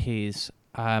 And his,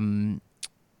 to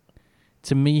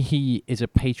me, he is a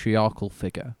patriarchal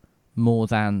figure more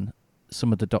than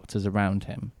some of the doctors around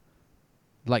him.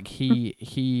 Like,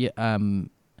 he comes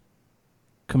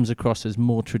across as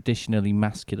more traditionally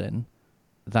masculine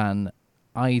than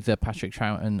either Patrick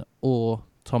Troughton or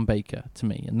Tom Baker to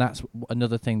me, and that's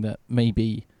another thing that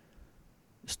maybe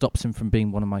stops him from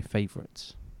being one of my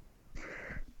favourites.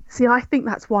 See, I think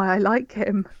that's why I like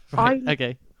him. Right,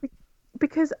 okay.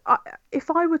 Because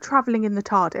if I were travelling in the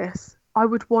TARDIS, I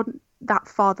would want that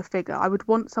father figure. I would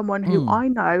want someone who I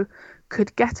know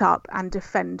could get up and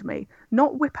defend me.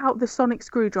 Not whip out the sonic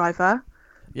screwdriver,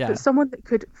 but someone that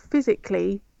could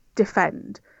physically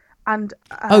defend. And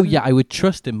I would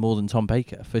trust him more than Tom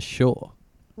Baker, for sure.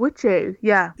 Would you?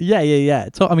 Yeah. Yeah.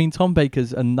 I mean, Tom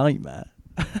Baker's a nightmare.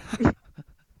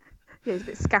 Yeah, he's a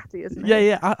bit scatty, isn't he?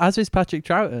 Yeah. As is Patrick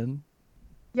Troughton.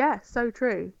 Yeah, so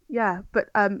true. Yeah, but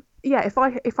if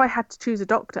I had to choose a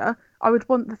doctor, I would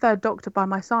want the third doctor by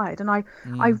my side, and I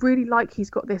really like he's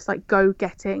got this like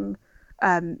go-getting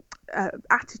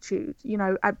attitude, you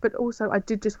know. But also, I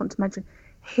did just want to mention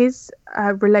his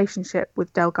relationship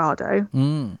with Delgado.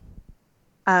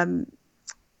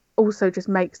 Also just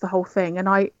makes the whole thing, and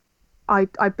I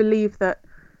believe that,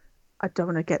 I don't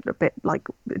want to get a bit like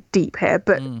deep here,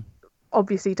 but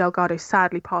obviously Delgado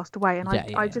sadly passed away, and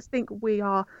I just think we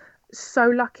are so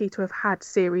lucky to have had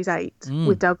Series 8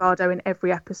 with Delgado in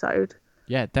every episode,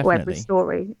 definitely, or every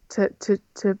story, to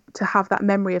have that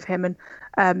memory of him.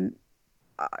 And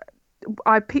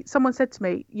someone said to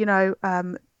me, you know,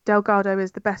 Delgado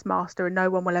is the best master and no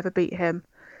one will ever beat him.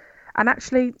 And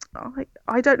actually,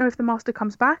 I don't know if the master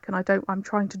comes back, and I'm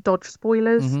trying to dodge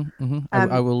spoilers.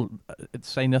 I will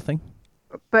say nothing.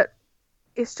 But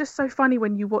it's just so funny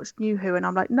when you watch New Who, and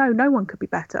I'm like, no one could be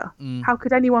better. How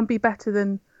could anyone be better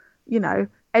than, you know,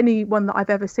 anyone that I've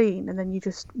ever seen? And then you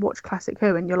just watch Classic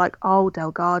Who, and you're like, oh,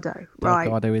 Delgado, right?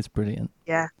 Delgado is brilliant.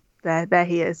 Yeah, there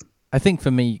he is. I think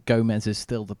for me, Gomez is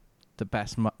still the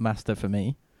best master for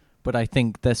me, but I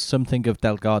think there's something of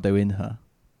Delgado in her.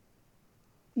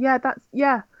 Yeah,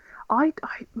 I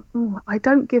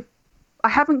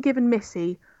haven't given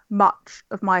Missy much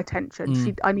of my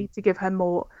attention. I need to give her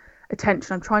more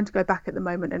attention. I'm trying to go back at the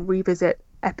moment and revisit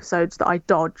episodes that I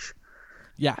dodge.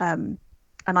 Yeah. And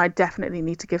I definitely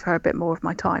need to give her a bit more of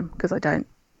my time, because I don't.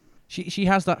 She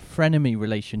has that frenemy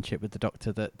relationship with the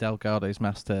Doctor that Delgado's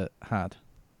master had,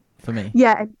 for me.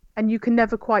 Yeah, and you can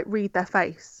never quite read their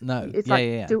face. No. It's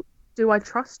do I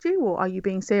trust you, or are you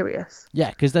being serious? Yeah,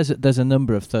 because there's a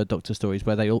number of Third Doctor stories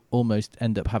where they almost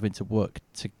end up having to work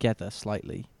together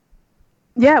slightly.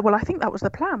 Yeah, well, I think that was the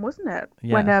plan, wasn't it?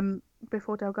 Yeah. When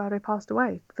before Delgado passed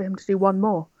away, for him to do one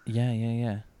more.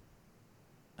 Yeah.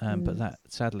 But that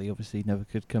sadly, obviously, never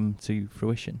could come to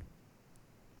fruition.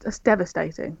 That's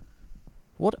devastating.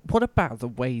 What about the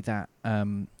way that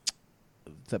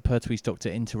that Pertwee's Doctor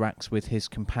interacts with his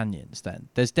companions? Then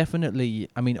there's definitely,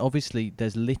 I mean, obviously,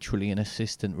 there's literally an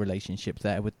assistant relationship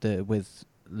there with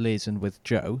Liz and with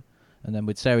Joe, and then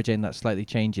with Sarah Jane that slightly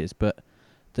changes, but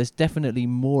there's definitely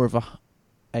more of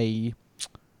a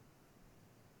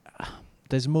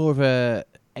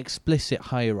explicit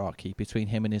hierarchy between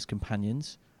him and his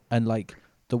companions, and like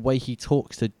the way he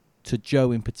talks to to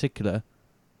Joe in particular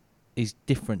is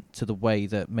different to the way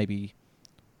that maybe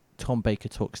Tom Baker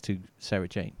talks to Sarah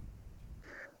Jane.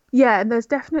 Yeah, and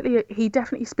he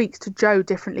definitely speaks to Joe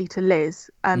differently to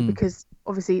Liz, because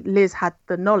obviously Liz had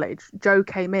the knowledge. Joe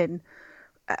came in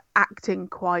acting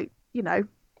quite,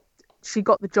 she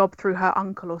got the job through her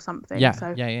uncle or something. Yeah,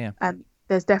 so, yeah.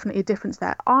 There's definitely a difference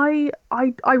there. I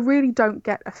really don't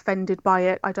get offended by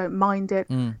it. I don't mind it,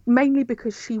 mainly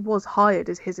because she was hired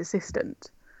as his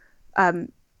assistant. And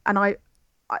I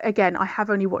have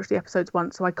only watched the episodes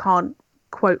once, so I can't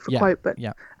quote for quote, but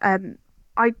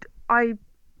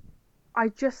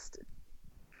I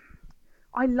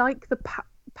like the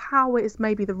power is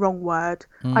maybe the wrong word.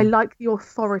 I like the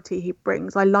authority he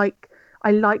brings. I like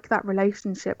that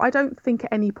relationship. I don't think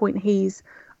at any point he's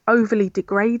overly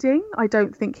degrading. I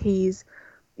don't think he's,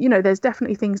 there's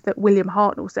definitely things that William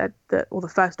Hartnell said or the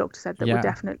first Doctor said that were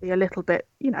definitely a little bit,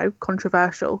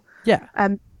 controversial. Yeah.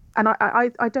 And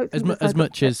I don't think as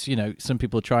much as some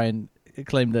people try and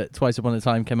claim that Twice Upon a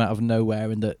Time came out of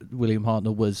nowhere and that William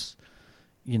Hartnell was,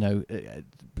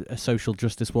 a social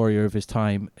justice warrior of his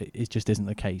time, it just isn't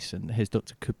the case, and his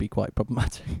Doctor could be quite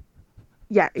problematic.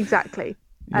 Yeah, exactly.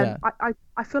 Yeah.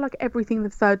 I feel like everything the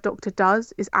third Doctor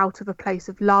does is out of a place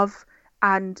of love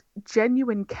and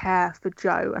genuine care for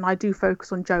Joe, and I do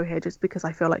focus on Joe here just because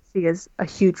I feel like she is a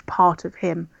huge part of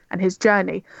him and his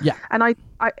journey. Yeah, and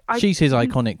she's his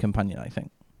iconic companion, I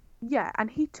think. Yeah,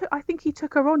 and I think he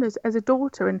took her on as a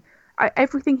daughter, and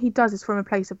everything he does is from a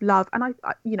place of love, and I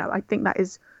think that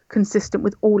is consistent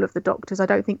with all of the Doctors. I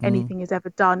don't think anything is ever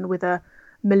done with a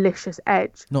malicious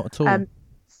edge. Not at all.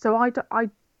 So I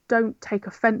don't take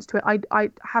offence to it. I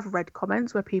have read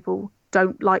comments where people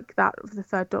don't like that of the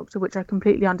third Doctor, which I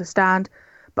completely understand,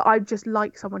 but I just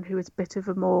like someone who is a bit of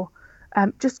a more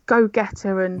just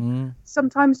go-getter, and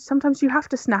sometimes you have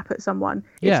to snap at someone.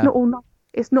 Yeah.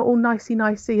 It's not all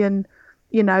nicey and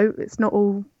it's not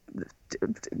all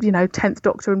 10th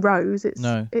Doctor and Rose.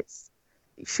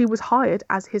 She was hired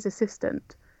as his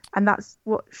assistant, and that's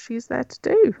what she's there to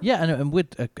do. Yeah, and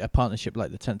with a partnership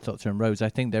like the 10th Doctor and Rose, I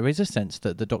think there is a sense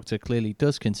that the Doctor clearly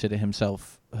does consider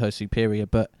himself her superior,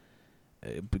 but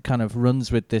kind of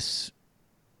runs with this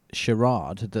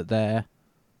charade that they're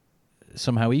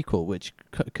somehow equal, which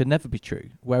could never be true.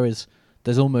 Whereas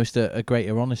there's almost a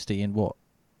greater honesty in what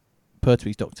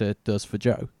Pertwee's Doctor does for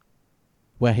Joe,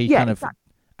 where he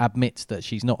admits that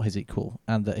she's not his equal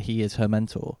and that he is her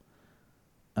mentor.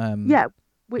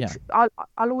 I'll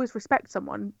always respect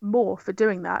someone more for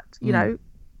doing that.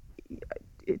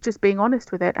 Just being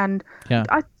honest with it, and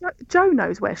Joe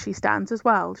knows where she stands as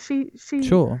well. She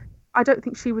sure. I don't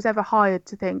think she was ever hired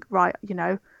to think, right,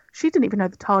 she didn't even know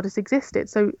the TARDIS existed.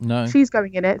 So she's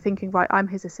going in it thinking, right, I'm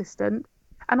his assistant.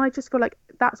 And I just feel like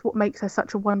that's what makes her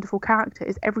such a wonderful character,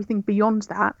 is everything beyond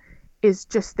that is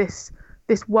just this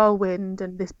whirlwind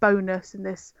and this bonus and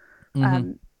this,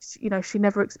 she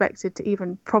never expected to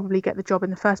even probably get the job in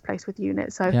the first place with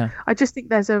UNIT. So I just think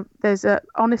there's a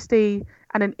honesty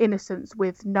and an innocence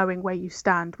with knowing where you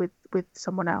stand with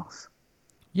someone else.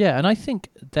 Yeah, and I think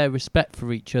their respect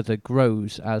for each other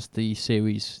grows as the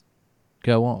series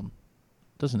go on,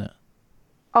 doesn't it?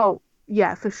 Oh,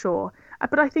 yeah, for sure.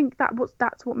 But I think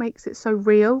that's what makes it so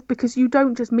real, because you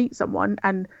don't just meet someone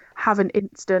and have an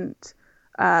instant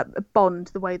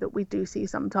bond the way that we do see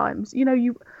sometimes.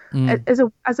 As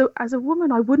a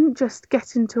woman, I wouldn't just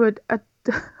get into a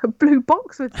blue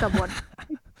box with someone.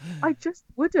 I just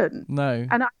wouldn't. No.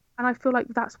 And I feel like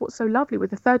that's what's so lovely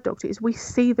with the third Doctor, is we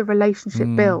see the relationship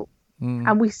build,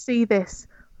 and we see this.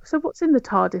 So what's in the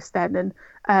TARDIS then?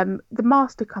 And the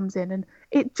Master comes in, and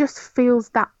it just feels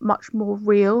that much more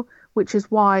real, which is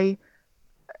why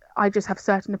I just have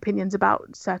certain opinions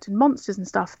about certain monsters and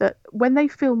stuff, that when they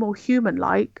feel more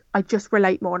human-like, I just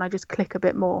relate more and I just click a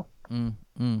bit more.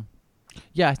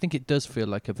 Yeah, I think it does feel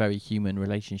like a very human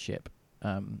relationship,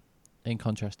 in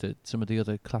contrast to some of the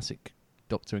other classic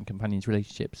Doctor and companions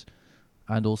relationships,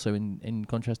 and also in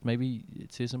contrast maybe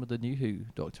to some of the New Who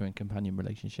Doctor and companion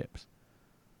relationships.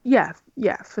 Yeah,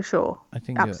 for sure. I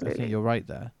think you're right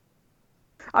there.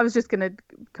 I was just going to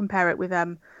compare it with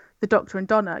the Doctor and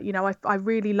Donna. I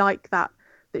really like that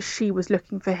she was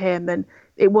looking for him, and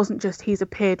it wasn't just he's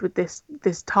appeared with this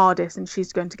TARDIS and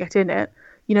she's going to get in it.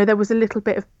 There was a little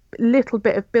bit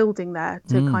of building there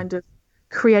to kind of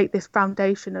create this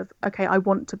foundation of, okay, I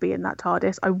want to be in that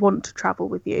TARDIS, I want to travel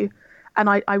with you. And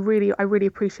I really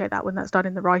appreciate that when that's done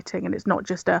in the writing, and it's not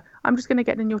just I'm just going to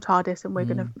get in your TARDIS and we're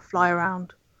going to fly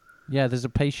around. Yeah, there's a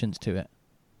patience to it.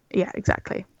 Yeah,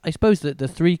 exactly. I suppose that the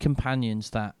three companions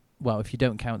that, well, if you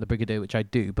don't count the Brigadier, which I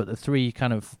do, but the three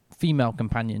kind of female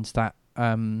companions that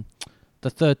the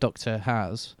third Doctor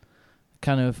has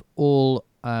kind of all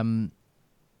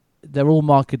they're all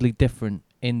markedly different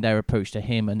in their approach to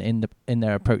him and in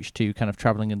their approach to kind of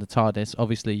traveling in the TARDIS.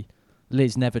 Obviously,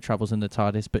 Liz never travels in the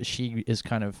TARDIS, but she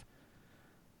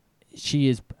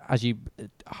is, as you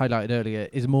highlighted earlier,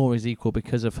 is more as equal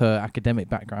because of her academic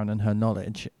background and her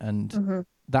knowledge, and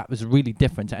that was really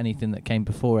different to anything that came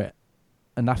before it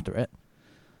and after it.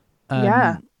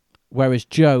 Whereas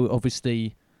Jo,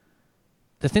 obviously,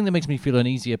 the thing that makes me feel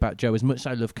uneasy about Jo, as much as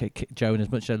I love Jo and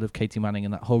as much as I love Katie Manning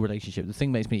and that whole relationship, the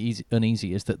thing that makes me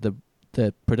uneasy is that the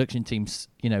production team,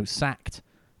 sacked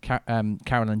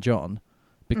Carol and John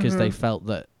because they felt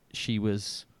that she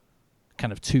was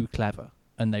kind of too clever,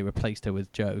 and they replaced her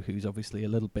with Jo, who's obviously a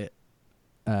little bit...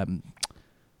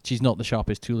 she's not the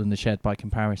sharpest tool in the shed by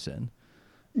comparison.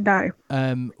 No.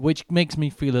 Which makes me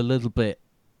feel a little bit...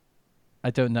 I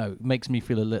don't know. Makes me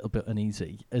feel a little bit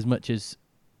uneasy, as much as...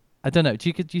 I don't know.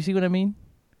 Do you see what I mean?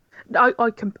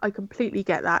 I completely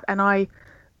get that, and I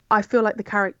feel like the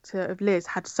character of Liz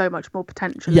had so much more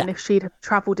potential than if she'd have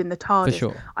travelled in the TARDIS. For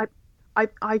sure.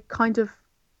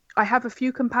 I have a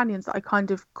few companions that I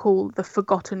kind of call the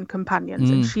forgotten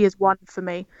companions, and she is one for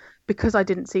me because I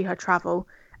didn't see her travel,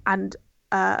 and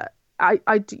the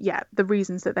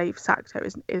reasons that they've sacked her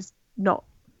is not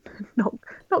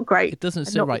great. It doesn't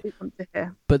sit right.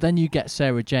 But then you get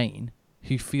Sarah Jane,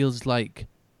 who feels like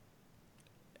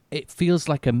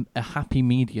a happy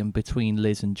medium between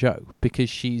Liz and Jo, because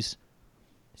she's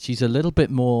a little bit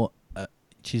more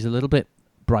she's a little bit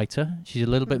brighter, she's a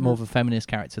little bit more of a feminist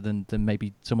character than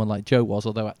maybe someone like Jo was,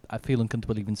 although I feel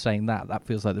uncomfortable even saying that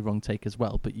feels like the wrong take as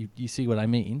well, but you see what I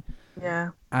mean.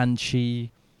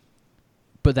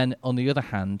 But then on the other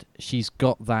hand, she's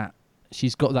got that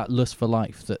lust for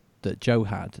life that Jo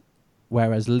had,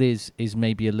 whereas Liz is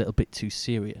maybe a little bit too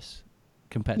serious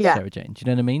compared to Sarah Jane. Do you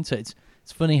know what I mean? So it's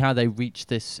funny how they reach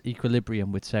this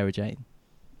equilibrium with Sarah Jane.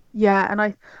 Yeah,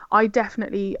 and I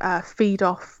definitely feed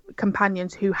off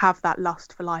companions who have that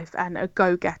lust for life and are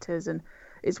go-getters, and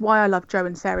it's why I love Jo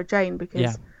and Sarah Jane,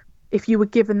 because if you were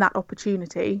given that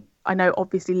opportunity, I know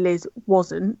obviously Liz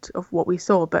wasn't of what we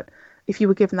saw, but if you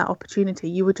were given that opportunity,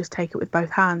 you would just take it with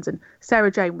both hands, and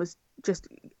Sarah Jane was just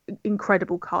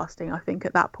incredible casting, I think,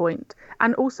 at that point.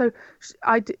 And also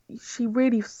she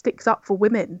really sticks up for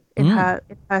women in her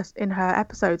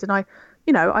episodes, and I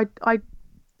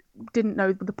didn't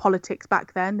know the politics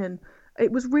back then, and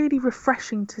it was really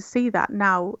refreshing to see that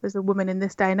now as a woman in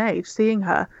this day and age, seeing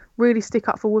her really stick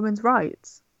up for women's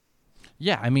rights.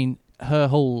 Yeah, I mean, her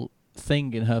whole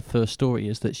thing in her first story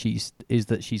is that she's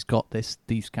got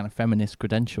these kind of feminist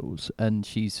credentials, and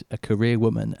she's a career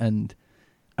woman, and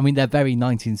I mean, they're very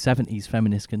 1970s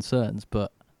feminist concerns,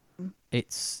 but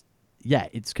it's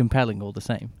compelling all the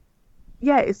same.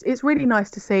 Yeah, it's really nice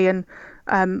to see, and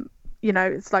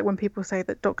it's like when people say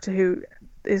that Doctor Who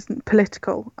isn't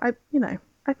political. I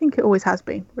think it always has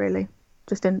been, really,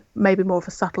 just in maybe more of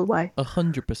a subtle way.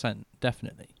 100%,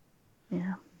 definitely.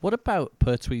 Yeah. What about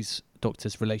Pertwee's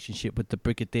Doctor's relationship with the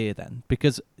Brigadier then?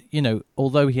 Because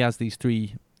although he has these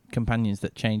three companions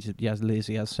that change, he has Liz,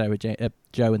 he has Sarah Jane,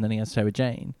 Jo, and then he has Sarah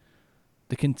Jane.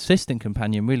 The consistent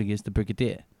companion really is the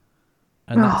Brigadier,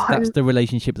 and that's the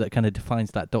relationship that kind of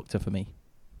defines that Doctor for me.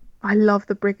 I love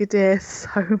the Brigadier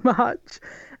so much.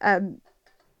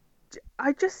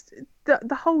 I just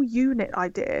the whole unit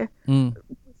idea,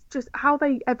 just how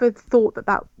they ever thought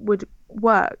that would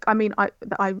work. I mean, I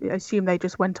assume they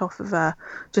just went off of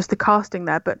just the casting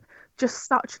there, but just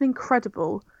such an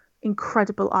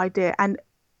incredible idea, and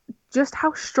just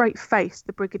how straight-faced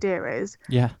the Brigadier is.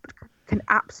 Yeah, can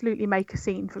absolutely make a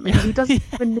scene for me. He doesn't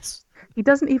he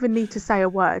doesn't even need to say a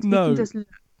word. No. He can just look.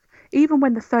 Even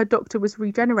when the third Doctor was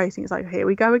regenerating, it's like, here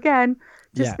we go again.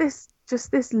 Just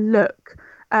this look.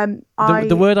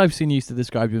 The word I've seen used to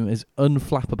describe him is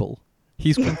unflappable.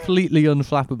 He's completely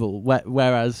unflappable,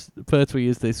 whereas Pertwee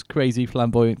is this crazy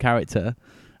flamboyant character,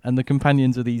 and the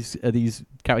companions are these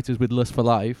characters with lust for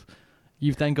life.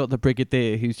 You've then got the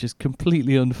Brigadier, who's just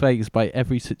completely unfazed by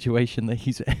every situation that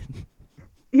he's in.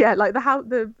 Yeah, like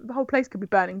the whole place could be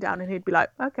burning down, and he'd be like,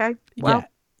 okay, well,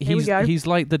 here we go. He's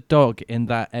like the dog in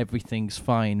that everything's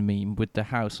fine meme with the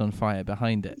house on fire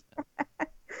behind it.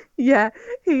 Yeah,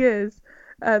 he is.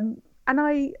 And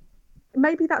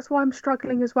maybe that's why I'm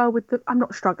struggling as well with I'm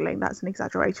not struggling, that's an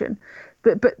exaggeration.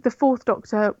 But the fourth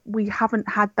Doctor, we haven't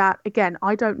had that. Again,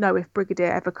 I don't know if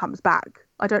Brigadier ever comes back.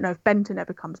 I don't know if Benton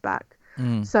ever comes back.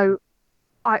 So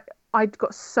I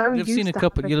got so used to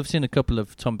You'll have seen a couple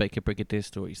of Tom Baker Brigadier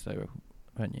stories though,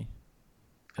 haven't you?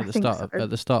 At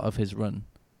the start of his run.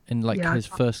 In his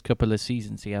first couple of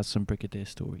seasons, he has some Brigadier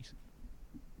stories.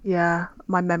 Yeah,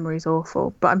 my memory's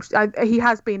awful, but he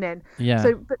has been in. Yeah.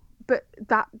 So,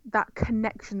 that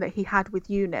connection that he had with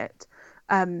Unit,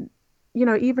 even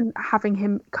having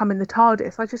him come in the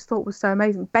TARDIS, I just thought was so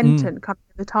amazing. Benton coming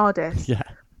in the TARDIS, Yeah.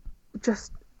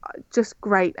 just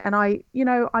great. And I'm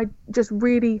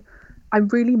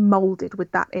really molded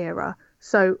with that era.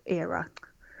 So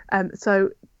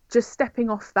just stepping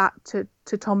off that to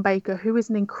Tom Baker, who is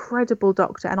an incredible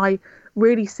Doctor, and I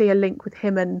really see a link with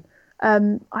him and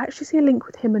and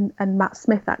Matt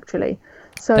Smith actually.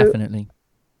 So Definitely.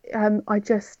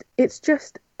 It's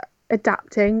just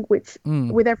adapting, which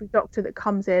with every Doctor that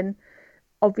comes in,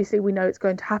 obviously we know it's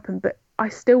going to happen, but I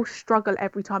still struggle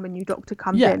every time a new Doctor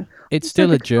comes in. It's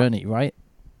still a journey, right?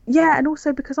 Yeah, and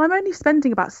also because I'm only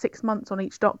spending about 6 months on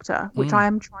each Doctor, which I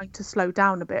am trying to slow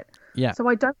down a bit. Yeah. So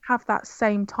I don't have that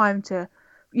same time to,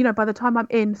 by the time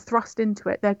I'm thrust into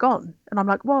it, they're gone. And I'm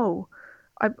like, whoa,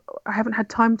 I haven't had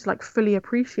time to like fully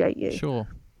appreciate you.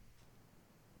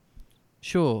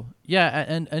 Sure. Yeah,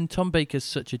 and Tom Baker's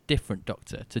such a different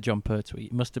Doctor to Jon Pertwee. He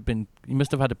must have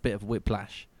had a bit of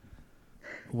whiplash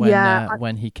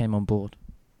when he came on board.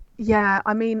 Yeah,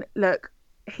 I mean, look,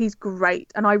 he's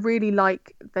great, and I really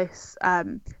like this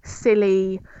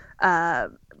silly.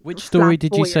 Which story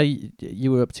did you say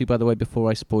you were up to, by the way,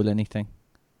 before I spoil anything?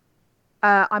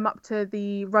 I'm up to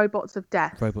the Robots of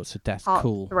Death. Robots of Death, Part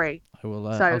cool. 3. I will.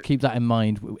 I'll keep that in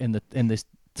mind in this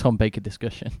Tom Baker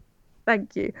discussion.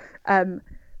 Thank you. But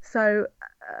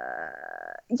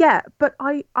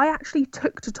I actually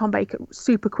took to Tom Baker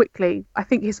super quickly. I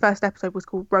think his first episode was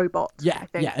called Robots. Yeah,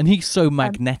 and he's so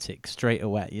magnetic straight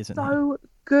away, isn't he? So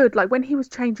good. Like when he was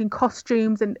changing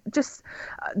costumes and just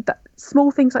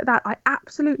small things like that, I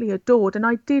absolutely adored, and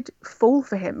I did fall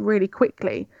for him really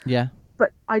quickly. Yeah.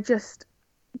 But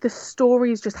the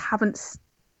stories just haven't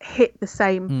hit the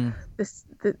same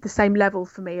the same level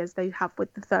for me as they have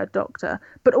with the Third Doctor.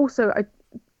 But also,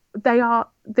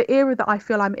 the era that I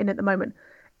feel I'm in at the moment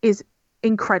is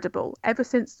incredible. Ever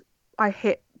since I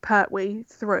hit Pertwee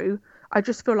through, I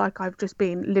just feel like I've just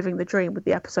been living the dream with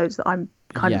the episodes that I'm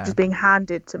kind of just being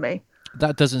handed to me.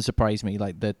 That doesn't surprise me.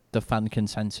 Like the fan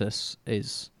consensus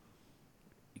is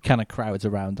kind of crowds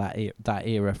around that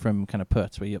era from kind of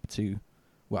Pertwee up to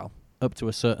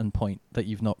a certain point that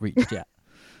you've not reached yet.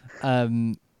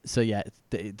 So yeah,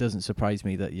 it doesn't surprise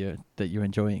me that you're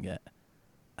enjoying it.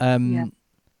 I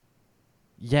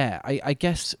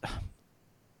guess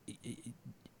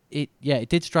it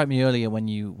did strike me earlier when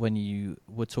you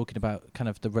were talking about kind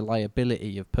of the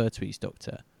reliability of Pertwee's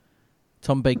Doctor.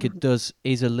 Tom Baker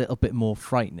is a little bit more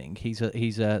frightening. He's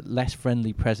a less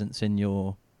friendly presence in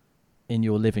your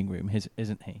living room,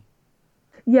 isn't he?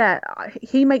 Yeah,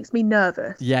 he makes me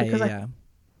nervous. Yeah.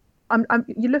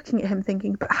 You're looking at him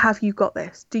thinking, but have you got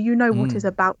this? Do you know what is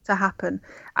about to happen?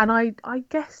 And I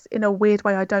guess in a weird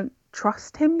way, I don't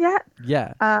trust him yet.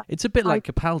 Yeah, it's a bit like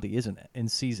Capaldi, isn't it? In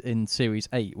series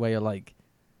 8, where you're like,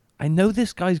 I know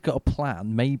this guy's got a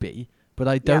plan, maybe, but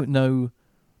I don't know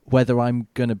whether I'm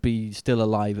gonna be still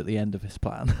alive at the end of his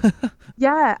plan.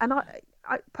 Yeah, and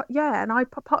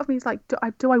part of me is like,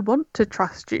 do I want to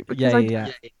trust you? Because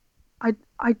I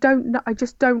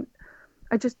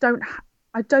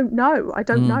don't know. I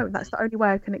don't know. That's the only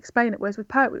way I can explain it. Whereas with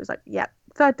Pertwee, it was like,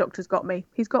 Third Doctor's got me.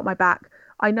 He's got my back.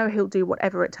 I know he'll do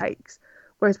whatever it takes.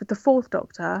 Whereas with the Fourth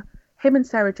Doctor, him and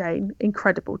Sarah Jane,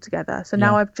 incredible together. So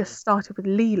now I've just started with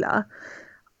Leela.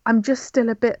 I'm just still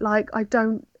a bit like, I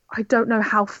don't know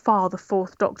how far the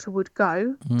Fourth Doctor would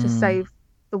go to save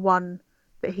the one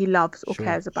that he loves or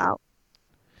cares about.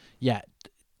 Yeah,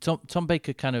 Tom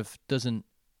Baker kind of doesn't.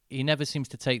 He never seems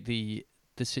to take the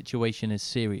situation as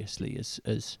seriously as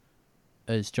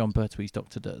Jon Pertwee's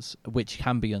Doctor does, which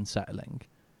can be unsettling.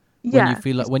 Yeah.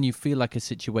 When you feel like a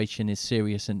situation is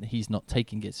serious and he's not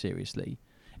taking it seriously.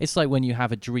 It's like when you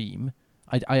have a dream.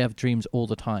 I have dreams all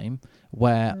the time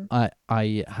where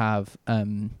I have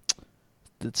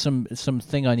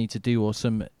something I need to do or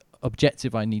some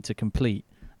objective I need to complete,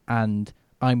 and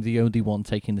I'm the only one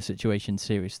taking the situation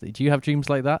seriously. Do you have dreams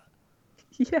like that?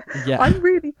 Yeah.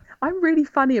 I'm really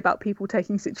funny about people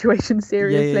taking situations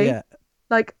seriously. Yeah.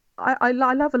 Like I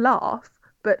love a laugh,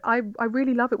 but I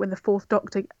really love it when the Fourth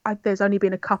Doctor. There's only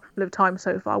been a couple of times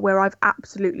so far where I've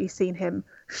absolutely seen him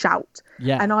shout.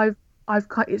 Yeah. And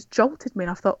it's jolted me,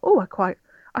 and I've thought, oh, I quite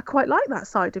like that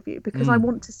side of you, because I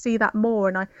want to see that more,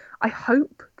 and I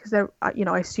hope, because I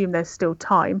assume there's still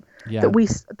time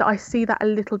that I see that a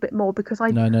little bit more, because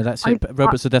No, that's it.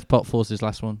 Robots of Death Part 4 is his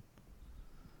last one.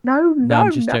 No,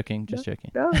 I'm just joking.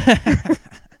 No.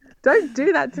 Don't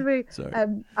do that to me. Sorry.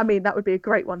 I mean, that would be a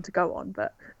great one to go on,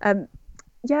 but I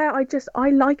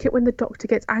like it when the Doctor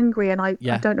gets angry, and I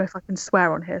don't know if I can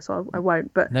swear on here, so I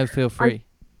won't. But no, feel free.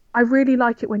 I really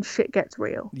like it when shit gets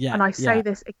real. Yeah, And I say yeah.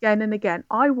 this again and again.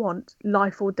 I want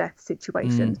life or death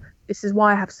situations. This is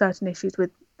why I have certain issues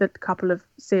with the couple of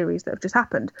series that have just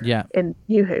happened Yeah. in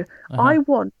New Who. I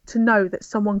want to know that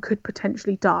someone could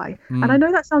potentially die. And I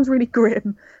know that sounds really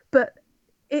grim, but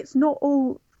it's not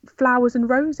all flowers and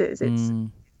roses. It's,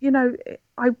 you know,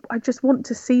 I just want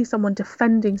to see someone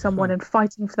defending someone and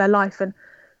fighting for their life. And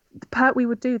Pertwee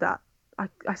would do that.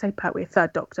 I say Pertwee,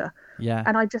 Third Doctor. Yeah.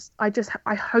 And I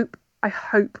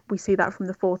hope we see that from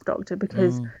the Fourth Doctor,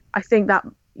 because I think that,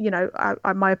 you know,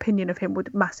 my opinion of him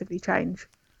would massively change.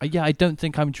 Yeah, I don't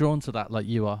think I'm drawn to that like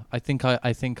you are. I think I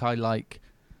like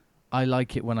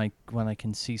it when I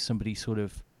can see somebody sort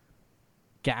of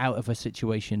get out of a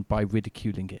situation by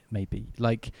ridiculing it. Maybe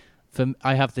like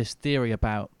I have this theory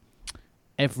about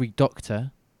every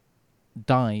Doctor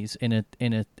dies in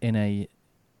a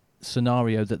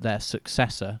scenario that their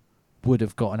successor would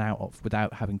have gotten out of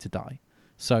without having to die.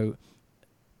 So,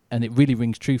 and it really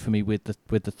rings true for me with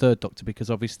the Third Doctor,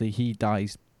 because obviously he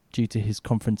dies due to his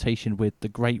confrontation with the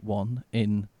Great One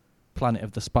in Planet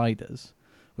of the Spiders,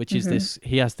 which is this.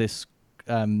 He has this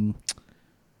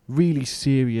really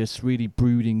serious, really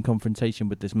brooding confrontation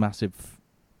with this massive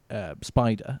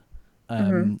spider,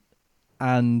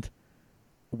 and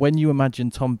when you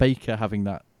imagine Tom Baker having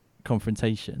that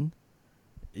confrontation,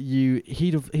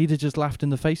 he'd have just laughed in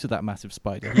the face of that massive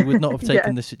spider. He would not have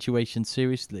taken the situation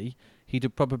seriously. He'd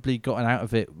have probably gotten out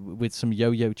of it with some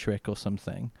yo-yo trick or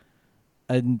something.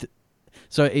 And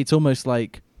so it's almost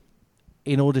like,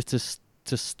 in order to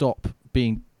stop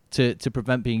being to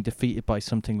prevent being defeated by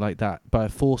something like that, by a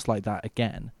force like that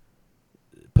again,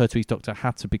 Pertwee's Doctor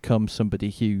had to become somebody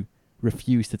who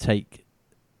refused to take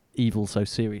evil so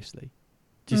seriously.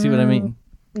 Do you see what I mean?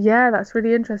 Yeah, that's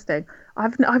really interesting.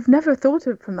 I've never thought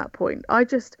of it from that point.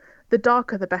 The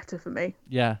darker the better for me.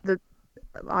 Yeah.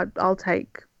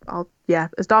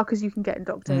 As dark as you can get in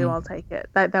Doctor Who, I'll take it.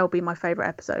 They'll be my favourite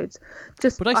episodes.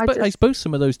 But I suppose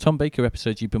some of those Tom Baker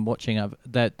episodes you've been watching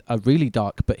that are really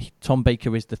dark, but Tom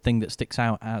Baker is the thing that sticks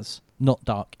out as not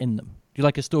dark in them. Do you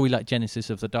like a story like Genesis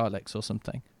of the Daleks or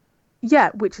something? Yeah,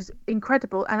 which is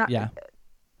incredible. And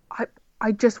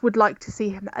I just would like to see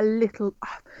him a little.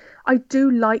 I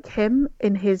do like him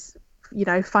in his, you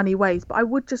know, funny ways, but I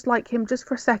would just like him just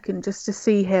for a second, just to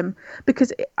see him,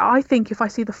 because I think if I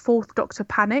see the Fourth Doctor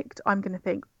panicked, I'm going to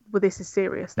think, well, this is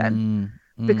serious then,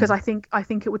 because I think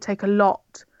it would take a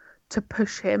lot to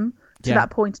push him to that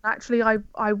point. And actually,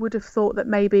 I would have thought that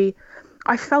maybe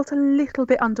I felt a little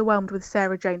bit underwhelmed with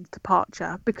Sarah Jane's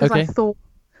departure, because I thought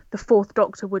the Fourth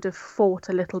Doctor would have fought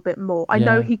a little bit more. I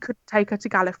know he could take her to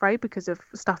Gallifrey because of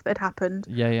stuff that had happened.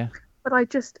 Yeah. But I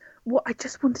just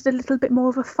wanted a little bit more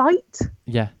of a fight.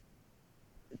 Yeah.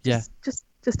 Just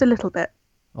a little bit.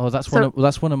 Oh, that's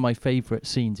one of my favourite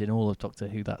scenes in all of Doctor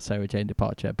Who, that Sarah Jane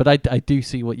departure. But I do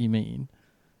see what you mean,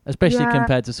 especially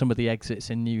compared to some of the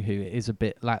exits in New Who. It is a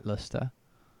bit lackluster.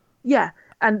 Yeah,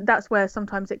 and that's where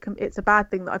sometimes it's a bad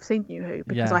thing that I've seen New Who,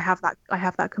 because I have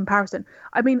that comparison.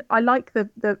 I mean, I like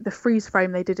the freeze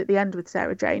frame they did at the end with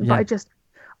Sarah Jane, but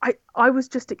I was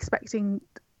just expecting.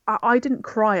 I didn't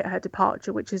cry at her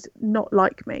departure, which is not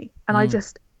like me, and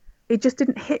it just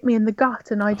didn't hit me in the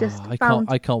gut, and I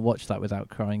can't watch that without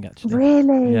crying, actually.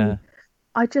 Really? Yeah.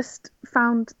 I just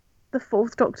found the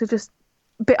Fourth Doctor just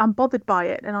a bit unbothered by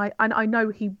it, and I know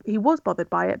he was bothered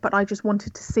by it, but I just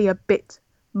wanted to see a bit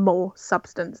more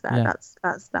substance there. Yeah.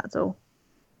 That's all.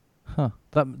 Huh.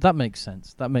 That makes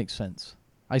sense.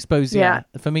 I suppose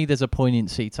for me there's a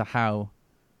poignancy to how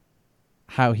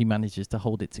he manages to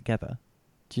hold it together.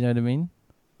 Do you know what I mean?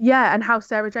 Yeah, and how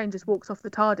Sarah Jane just walks off the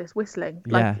TARDIS whistling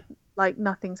like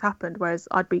nothing's happened, whereas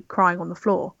I'd be crying on the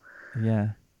floor.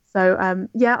 Yeah. So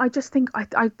I just think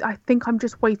I think I'm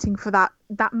just waiting for that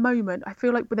moment. I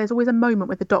feel like there's always a moment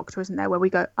with the Doctor, isn't there, where we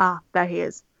go, there he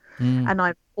is,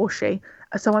 and or she.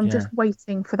 So I'm just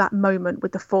waiting for that moment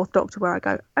with the Fourth Doctor where I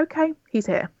go, okay, he's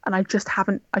here, and I just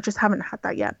haven't had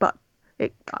that yet. But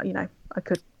it, I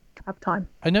could have time.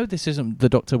 I know this isn't the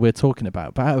Doctor we're talking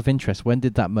about, but out of interest, when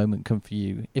did that moment come for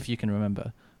you, if you can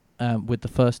remember, with the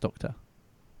First Doctor?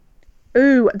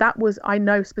 Ooh, that was, I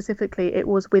know specifically, it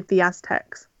was with the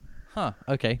Aztecs. Huh,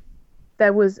 okay.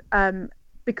 There was,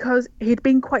 because he'd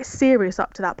been quite serious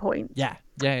up to that point. Yeah.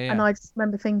 And I just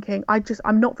remember thinking,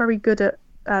 I'm not very good at,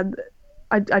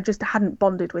 I just hadn't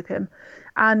bonded with him.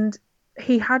 And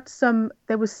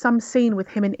there was some scene with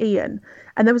him and Ian,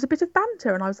 and there was a bit of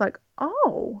banter, and I was like,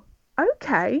 oh,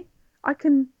 okay, I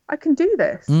can do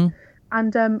this.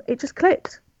 And it just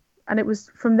clicked, and it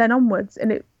was from then onwards,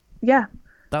 and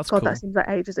that's God, cool. That seems like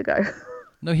ages ago.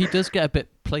 No, he does get a bit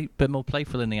more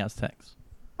playful in the Aztecs.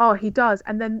 Oh, he does.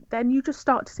 And then you just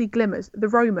start to see glimmers. The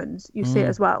Romans, you see it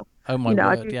as well. Oh my you know,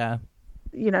 word, yeah.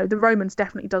 You know, the Romans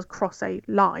definitely does cross a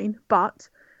line, but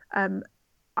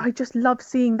I just love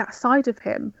seeing that side of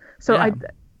him. So Yeah.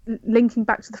 linking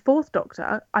back to the Fourth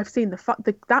Doctor, I've seen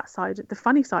that side, the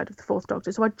funny side of the Fourth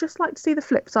Doctor. So I'd just like to see the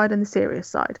flip side and the serious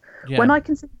side. Yeah. When I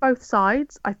can see both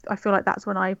sides, I feel like that's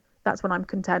when I'm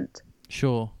content.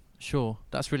 Sure.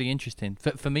 That's really interesting.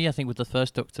 For me, I think with the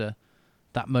First Doctor,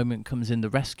 that moment comes in the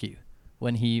rescue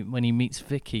when he meets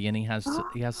Vicky, and he has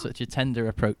such a tender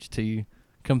approach to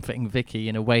comforting Vicky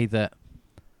in a way that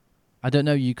I don't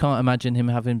know. You can't imagine him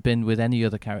having been with any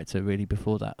other character really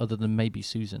before that, other than maybe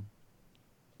Susan.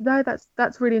 No, that's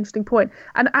a really interesting point.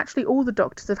 And actually, all the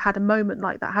Doctors have had a moment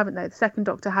like that, haven't they? The Second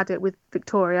Doctor had it with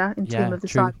Victoria in Tomb of the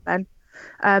true. Cybermen.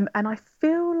 And I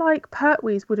feel like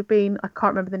Pertwee's would have been, I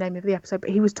can't remember the name of the episode, but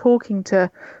he was talking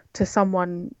to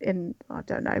someone in, I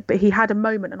don't know, but he had a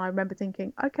moment, and I remember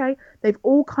thinking, okay, they've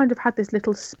all kind of had this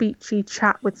little speechy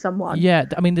chat with someone. Yeah,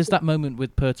 I mean, there's that moment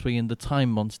with Pertwee in the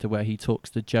Time Monster where he talks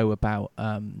to Joe about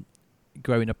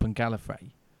growing up on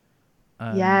Gallifrey.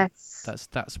 Yes.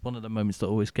 That's one of the moments that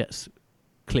always gets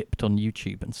clipped on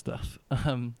YouTube and stuff.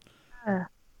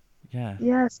 Yeah.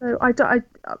 Yeah, so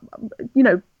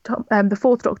the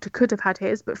Fourth Doctor could have had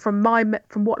his, but from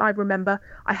what I remember,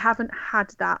 I haven't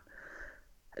had that.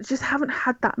 Just haven't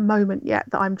had that moment yet.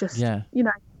 That I'm just, I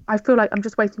feel like I'm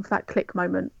just waiting for that click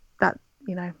moment. That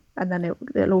and then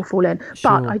it'll all fall in.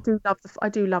 Sure. But I do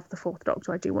love the Fourth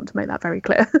Doctor. I do want to make that very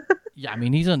clear. Yeah, I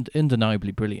mean, he's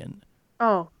undeniably brilliant.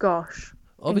 Oh gosh,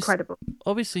 incredible.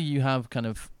 Obviously, you have kind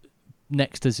of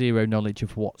next to zero knowledge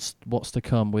of what's to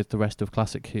come with the rest of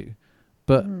Classic Who,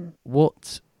 but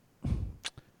what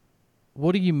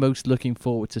are you most looking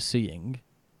forward to seeing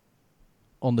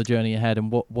on the journey ahead,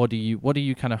 and what do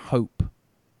you kind of hope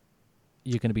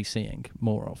you're going to be seeing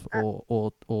more of,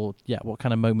 or what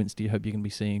kind of moments do you hope you're going to be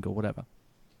seeing, or whatever?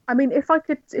 I mean, if I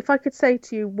could say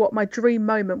to you what my dream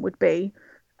moment would be,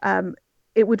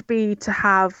 it would be to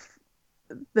have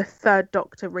the Third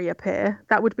Doctor reappear.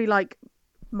 That would be like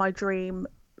my dream.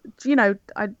 We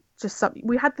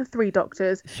had the three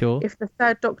Doctors. Sure. If the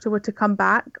Third Doctor were to come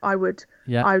back,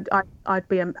 I'd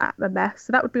be a mess.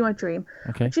 So that would be my dream.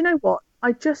 Okay. But you know what?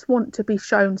 I just want to be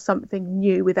shown something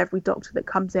new with every Doctor that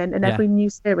comes in and every new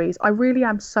series. I really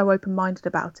am so open-minded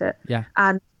about it. Yeah.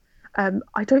 And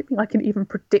I don't think I can even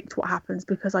predict what happens,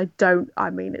 because I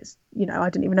mean, it's, I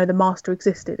didn't even know the Master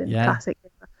existed in Classic.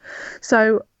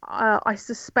 So I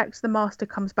suspect the Master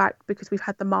comes back, because we've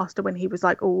had the Master when he was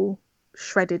like all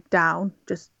shredded down.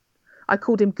 I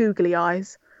called him Googly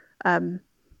Eyes in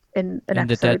an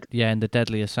episode. In the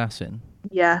Deadly Assassin.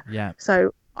 Yeah. Yeah.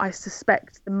 So I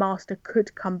suspect the Master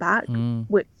could come back,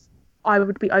 which I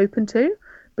would be open to,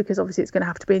 because obviously it's going to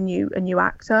have to be a new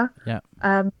actor. Yeah.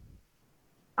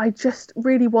 I just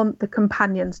really want the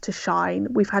companions to shine.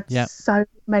 We've had so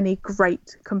many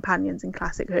great companions in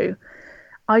Classic Who.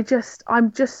 I'm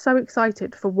just so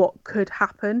excited for what could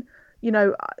happen.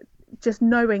 Just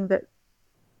knowing that,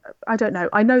 I don't know.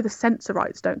 I know the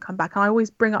Sensorites don't come back, and I always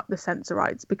bring up the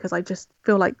Sensorites because I just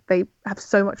feel like they have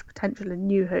so much potential in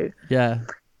New Who. Yeah.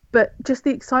 But just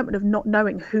the excitement of not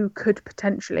knowing who could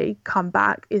potentially come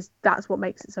back that's what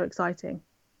makes it so exciting.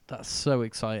 That's so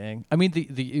exciting. I mean,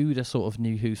 the Ood are sort of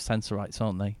New Who Sensorites,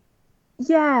 aren't they?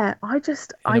 Yeah, In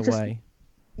a way.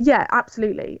 Yeah,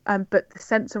 absolutely. But the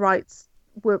Sensorites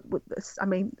were, I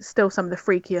mean, still some of the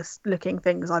freakiest looking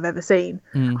things I've ever seen.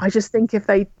 I just think if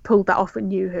they pulled that off in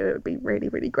New Who, it would be really,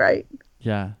 really great.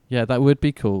 Yeah, that would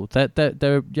be cool. They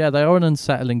are an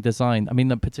unsettling design. I mean,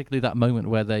 particularly that moment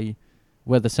where the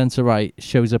Sensorite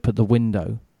shows up at the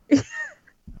window. It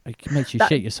makes you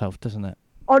shit yourself, doesn't it?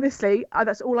 Honestly,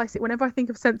 that's all I see. Whenever I think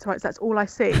of Sensorites, that's all I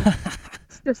see.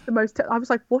 It's just the most. I was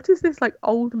like, what is this like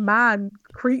old man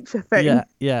creature thing?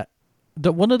 Yeah.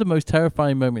 One of the most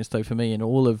terrifying moments, though, for me in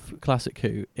all of Classic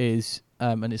Who is,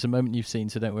 and it's a moment you've seen,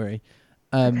 so don't worry,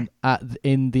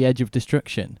 in The Edge of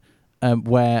Destruction,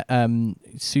 where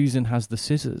Susan has the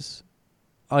scissors.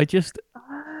 I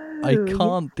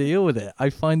can't deal with it.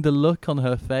 I find the look on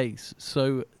her face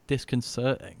so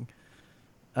disconcerting.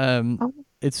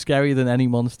 It's scarier than any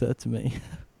monster to me.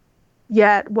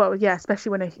 Yeah, well, yeah,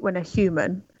 especially when a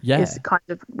human is kind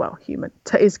of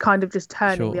is kind of just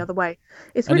turning the other way.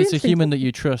 It's a human that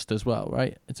you trust as well,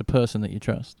 right? It's a person that you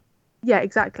trust. Yeah,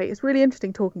 exactly. It's really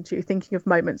interesting talking to you, thinking of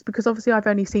moments, because obviously I've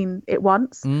only seen it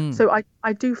once, so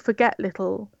I do forget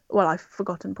little. Well, I've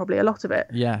forgotten probably a lot of it.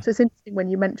 Yeah. So it's interesting when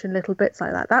you mention little bits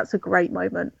like that. That's a great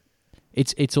moment.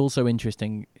 It's also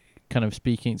interesting, kind of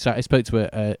speaking. So I spoke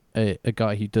to a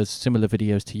guy who does similar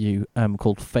videos to you,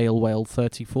 called Fail Whale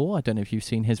 34. I don't know if you've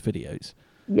seen his videos.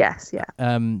 Yes,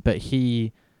 yeah. But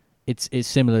it's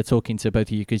similar talking to both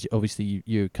of you because obviously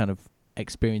you're kind of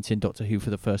experiencing Doctor Who for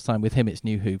the first time. With him, it's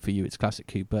New Who. For you, it's Classic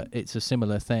Who. But it's a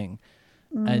similar thing,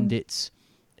 and it's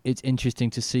interesting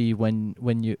to see when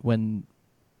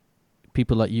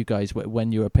people like you guys,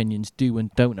 when your opinions do and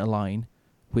don't align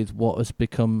with what has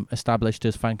become established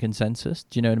as fan consensus.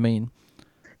 Do you know what I mean?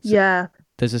 So Yeah.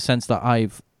 there's a sense that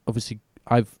I've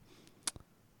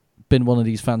been one of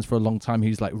these fans for a long time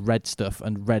who's like read stuff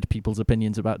and read people's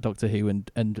opinions about Doctor Who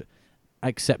and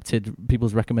accepted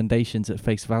people's recommendations at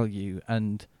face value,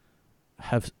 and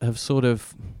have sort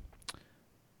of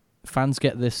fans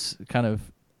get these kind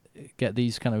of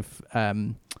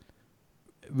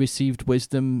received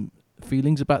wisdom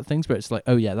feelings about things where it's like,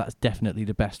 oh yeah, that's definitely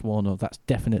the best one, or that's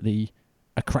definitely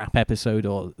a crap episode,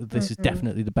 or this is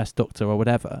definitely the best Doctor, or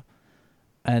whatever.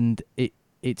 And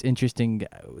it's interesting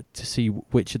to see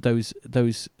which of those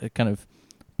kind of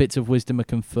bits of wisdom are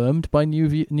confirmed by new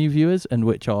viewers and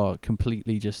which are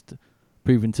completely just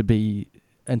proven to be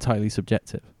entirely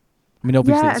subjective. I mean,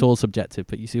 obviously it's all subjective,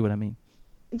 but you see what I mean.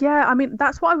 Yeah, I mean,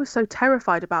 that's what I was so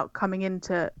terrified about coming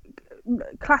into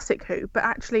Classic Who, but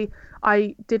actually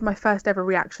I did my first ever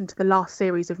reaction to the last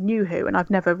series of New Who, and I've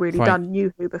never really done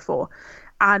New Who before,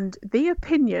 and the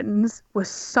opinions were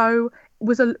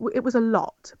it was a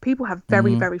lot. People have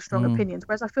very, very strong opinions,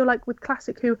 whereas I feel like with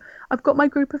Classic Who, I've got my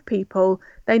group of people,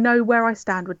 they know where I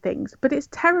stand with things, but it's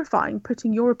terrifying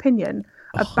putting your opinion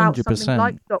about 100%. something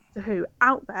like Doctor Who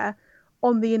out there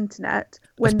on the internet,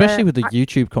 especially with the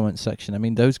YouTube comment section. I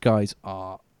mean, those guys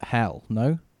are hell,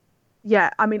 no? Yeah,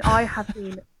 I mean, I have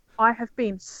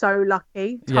been so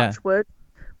lucky, touch wood,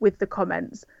 with the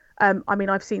comments. I mean,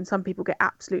 I've seen some people get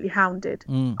absolutely hounded.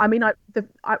 I mean,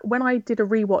 when I did a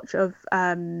rewatch of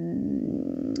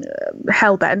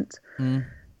Hellbent,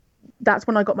 that's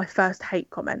when I got my first hate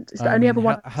comment. It's the only other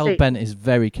one. Hellbent is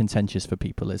very contentious for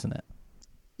people, isn't it?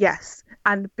 Yes,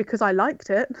 and because I liked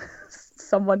it,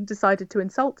 someone decided to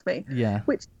insult me. Yeah,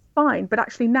 which is fine, but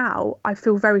actually now I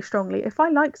feel very strongly. If I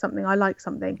like something, I like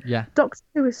something. Yeah, Doctor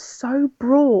Who is so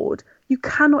broad. You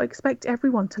cannot expect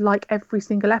everyone to like every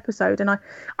single episode, and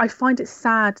I find it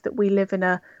sad that we live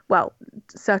in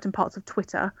certain parts of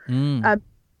Twitter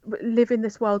live in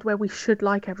this world where we should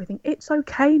like everything. It's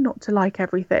okay not to like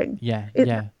everything. Yeah.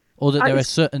 Or that there are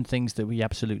certain things that we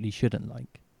absolutely shouldn't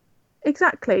like.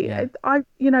 Exactly. Yeah. Starting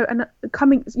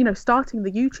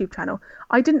the YouTube channel,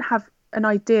 I didn't have an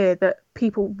idea that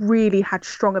people really had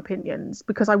strong opinions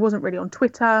because I wasn't really on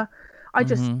Twitter. I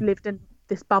just lived in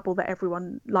this bubble that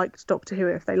everyone liked Doctor Who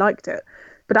if they liked it.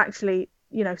 But actually,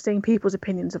 seeing people's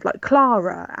opinions of like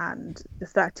Clara and the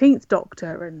 13th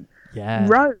Doctor and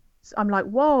Rose, I'm like,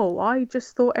 whoa, I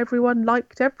just thought everyone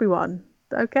liked everyone.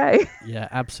 Okay. Yeah,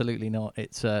 absolutely not.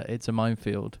 It's a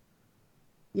minefield.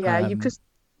 Yeah, you've just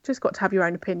got to have your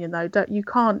own opinion though. You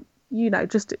can't,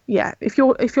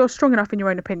 if you're strong enough in your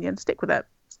own opinion, stick with it.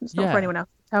 It's not for anyone else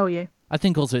to tell you. I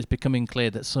think also it's becoming clear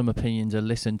that some opinions are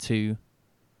listened to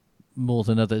more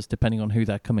than others depending on who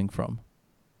they're coming from.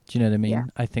 Do you know what I mean? Yeah.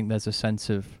 I think there's a sense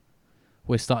of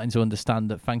we're starting to understand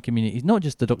that fan communities, not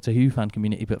just the Doctor Who fan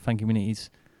community, but fan communities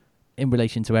in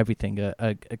relation to everything,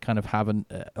 are kind of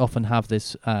often have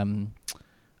this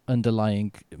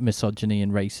underlying misogyny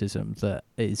and racism that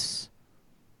is,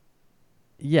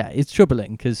 it's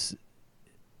troubling because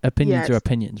opinions are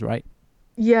opinions, right?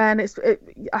 Yeah, and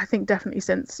I think definitely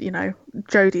since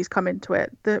Jodie's come into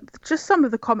it, just some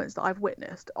of the comments that I've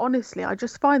witnessed, honestly, I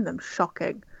just find them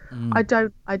shocking. I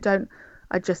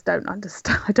just don't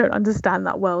understand. I don't understand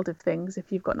that world of things.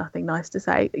 If you've got nothing nice to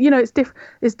say,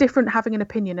 it's different having an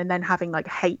opinion and then having like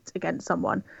hate against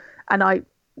someone. And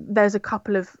there's a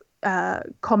couple of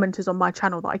commenters on my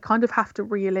channel that I kind of have to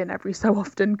reel in every so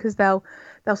often because they'll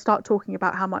start talking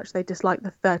about how much they dislike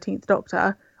the 13th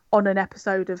Doctor on an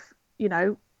episode of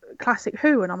Classic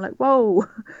Who, and I'm like, whoa,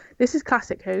 this is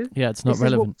Classic Who. Yeah, it's not relevant. This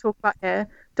is what we talk about here.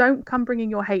 Don't come bringing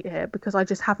your hate here because I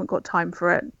just haven't got time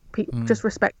for it. Just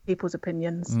respect people's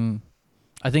opinions.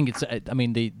 I think I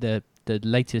mean, the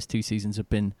latest two seasons have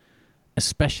been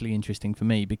especially interesting for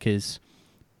me because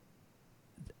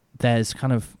there's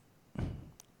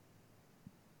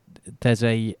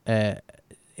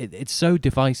it's so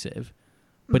divisive,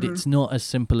 but it's not as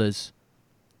simple as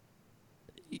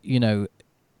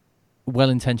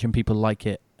well-intentioned people like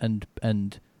it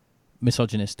and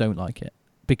misogynists don't like it,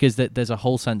 because there's a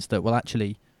whole sense that, well,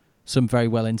 actually some very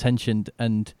well-intentioned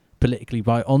and politically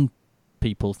right on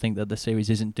people think that the series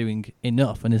isn't doing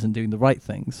enough and isn't doing the right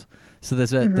things. So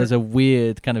there's a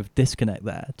weird kind of disconnect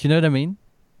there. Do you know what I mean?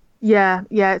 Yeah,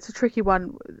 it's a tricky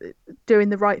one. Doing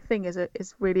the right thing is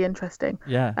really interesting.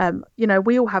 Yeah.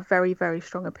 We all have very, very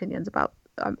strong opinions about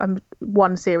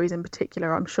one series in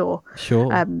particular, I'm sure.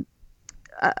 Sure. And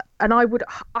I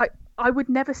would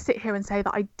never sit here and say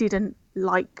that I didn't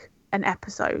like an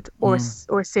episode or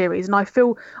a series, and I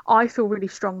feel really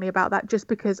strongly about that, just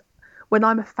because when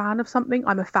I'm a fan of something,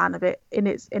 I'm a fan of it in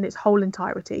its whole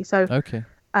entirety. So okay.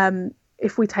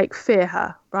 If we take Fear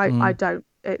Her, right?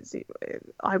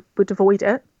 I would avoid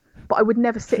it, but I would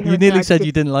never sit here. You nearly said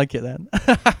you didn't like it then.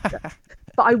 But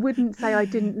I wouldn't say I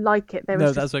didn't like it. There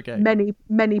was that's okay.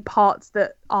 many parts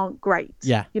that aren't great.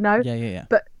 Yeah. You know? Yeah.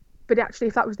 But actually,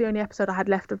 if that was the only episode I had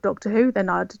left of Doctor Who, then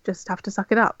I'd just have to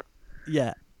suck it up.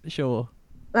 Yeah, sure.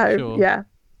 So, sure. yeah.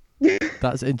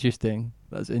 That's interesting.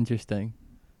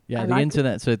 Yeah, the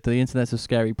internet's a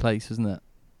scary place, isn't it?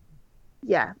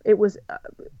 Yeah, it was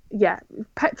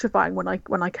petrifying when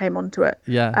I came onto it.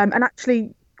 Yeah. And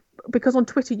actually, because on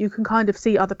Twitter you can kind of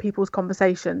see other people's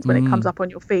conversations when it comes up on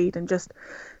your feed, and just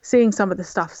seeing some of the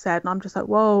stuff said, and I'm just like,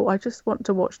 whoa, I just want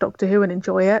to watch Doctor Who and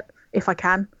enjoy it if I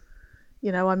can,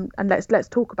 you know. And let's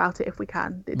talk about it if we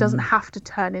can. It doesn't have to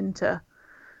turn into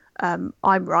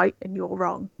I'm right and you're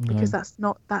wrong, because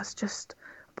that's just.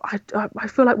 I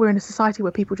feel like we're in a society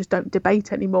where people just don't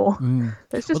debate anymore.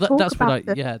 Let's just talk about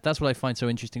it. That's what I find so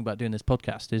interesting about doing this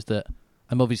podcast, is that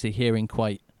I'm obviously hearing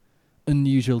quite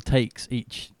unusual takes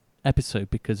each episode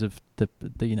because of the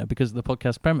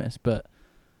podcast premise. But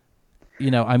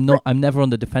I'm never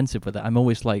on the defensive with it. I'm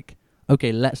always like,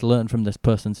 okay, let's learn from this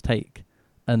person's take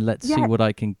and let's see what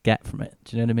I can get from it.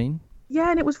 Do you know what I mean?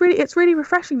 Yeah, and it's really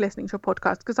refreshing listening to a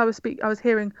podcast, because I was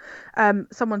hearing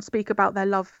someone speak about their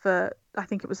love for, I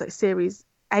think it was like series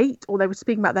 8, or they were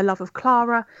speaking about their love of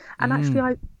Clara, and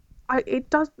actually it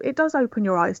does open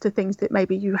your eyes to things that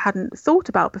maybe you hadn't thought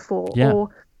about before. Yeah. Or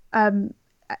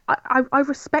I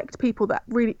respect people that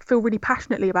really feel really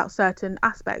passionately about certain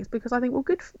aspects, because I think, well,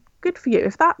 good for you.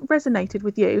 If that resonated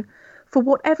with you for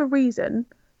whatever reason,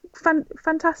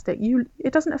 fantastic.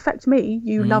 It doesn't affect me,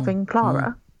 you loving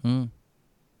Clara.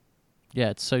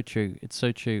 Yeah, it's so true. It's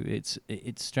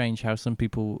strange how some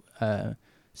people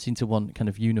seem to want kind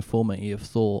of uniformity of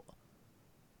thought.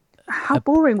 How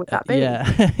boring would that be?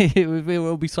 Yeah, we would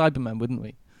all be Cybermen, wouldn't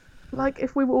we? Like,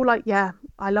 if we were all like, yeah,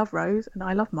 I love Rose and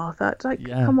I love Martha. It's like,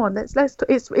 come on, let's.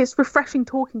 It's refreshing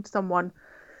talking to someone,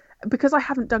 because I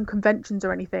haven't done conventions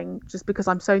or anything, just because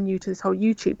I'm so new to this whole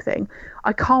YouTube thing.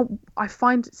 I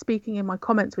find speaking in my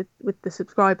comments with the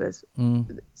subscribers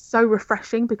so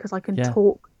refreshing, because I can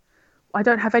talk. I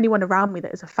don't have anyone around me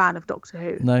that is a fan of Doctor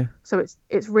Who. No. So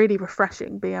it's really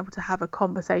refreshing being able to have a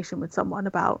conversation with someone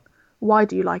about, why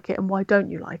do you like it and why don't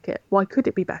you like it? Why could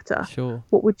it be better? Sure.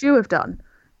 What would you have done?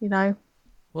 You know?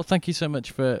 Well, thank you so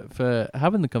much for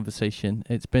having the conversation.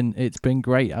 It's been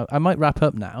great. I might wrap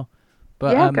up now,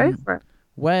 but go for it.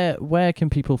 Where can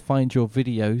people find your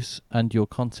videos and your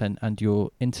content and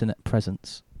your internet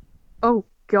presence? Oh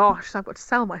gosh, I've got to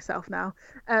sell myself now.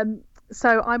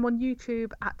 So I'm on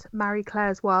YouTube at Marie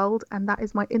Claire's World, and that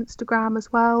is my Instagram as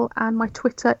well, and my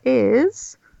Twitter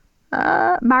is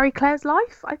Marie Claire's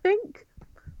Life, I think.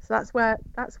 So that's where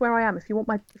I am. If you want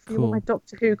my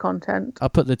Doctor Who content, I'll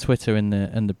put the Twitter and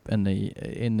the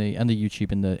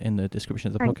YouTube in the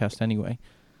description of the podcast anyway.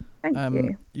 Thank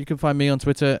you. You can find me on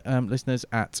Twitter, listeners,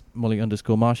 at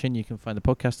Molly_Martian. You can find the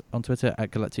podcast on Twitter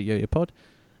at Galactic Yo-Yo Pod.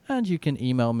 And you can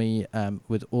email me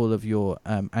with all of your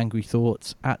angry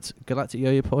thoughts at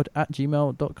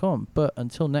galacticyoyopod@gmail.com. But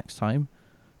until next time,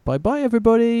 bye-bye,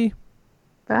 everybody.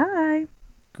 Bye.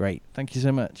 Great. Thank you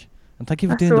so much. And thank you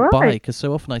for doing the bye, because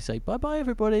so often I say, bye-bye,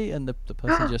 everybody, and the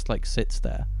person just, like, sits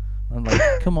there. I'm like,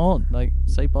 come on, like,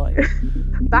 say bye.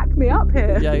 Back me up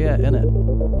here. Yeah, innit?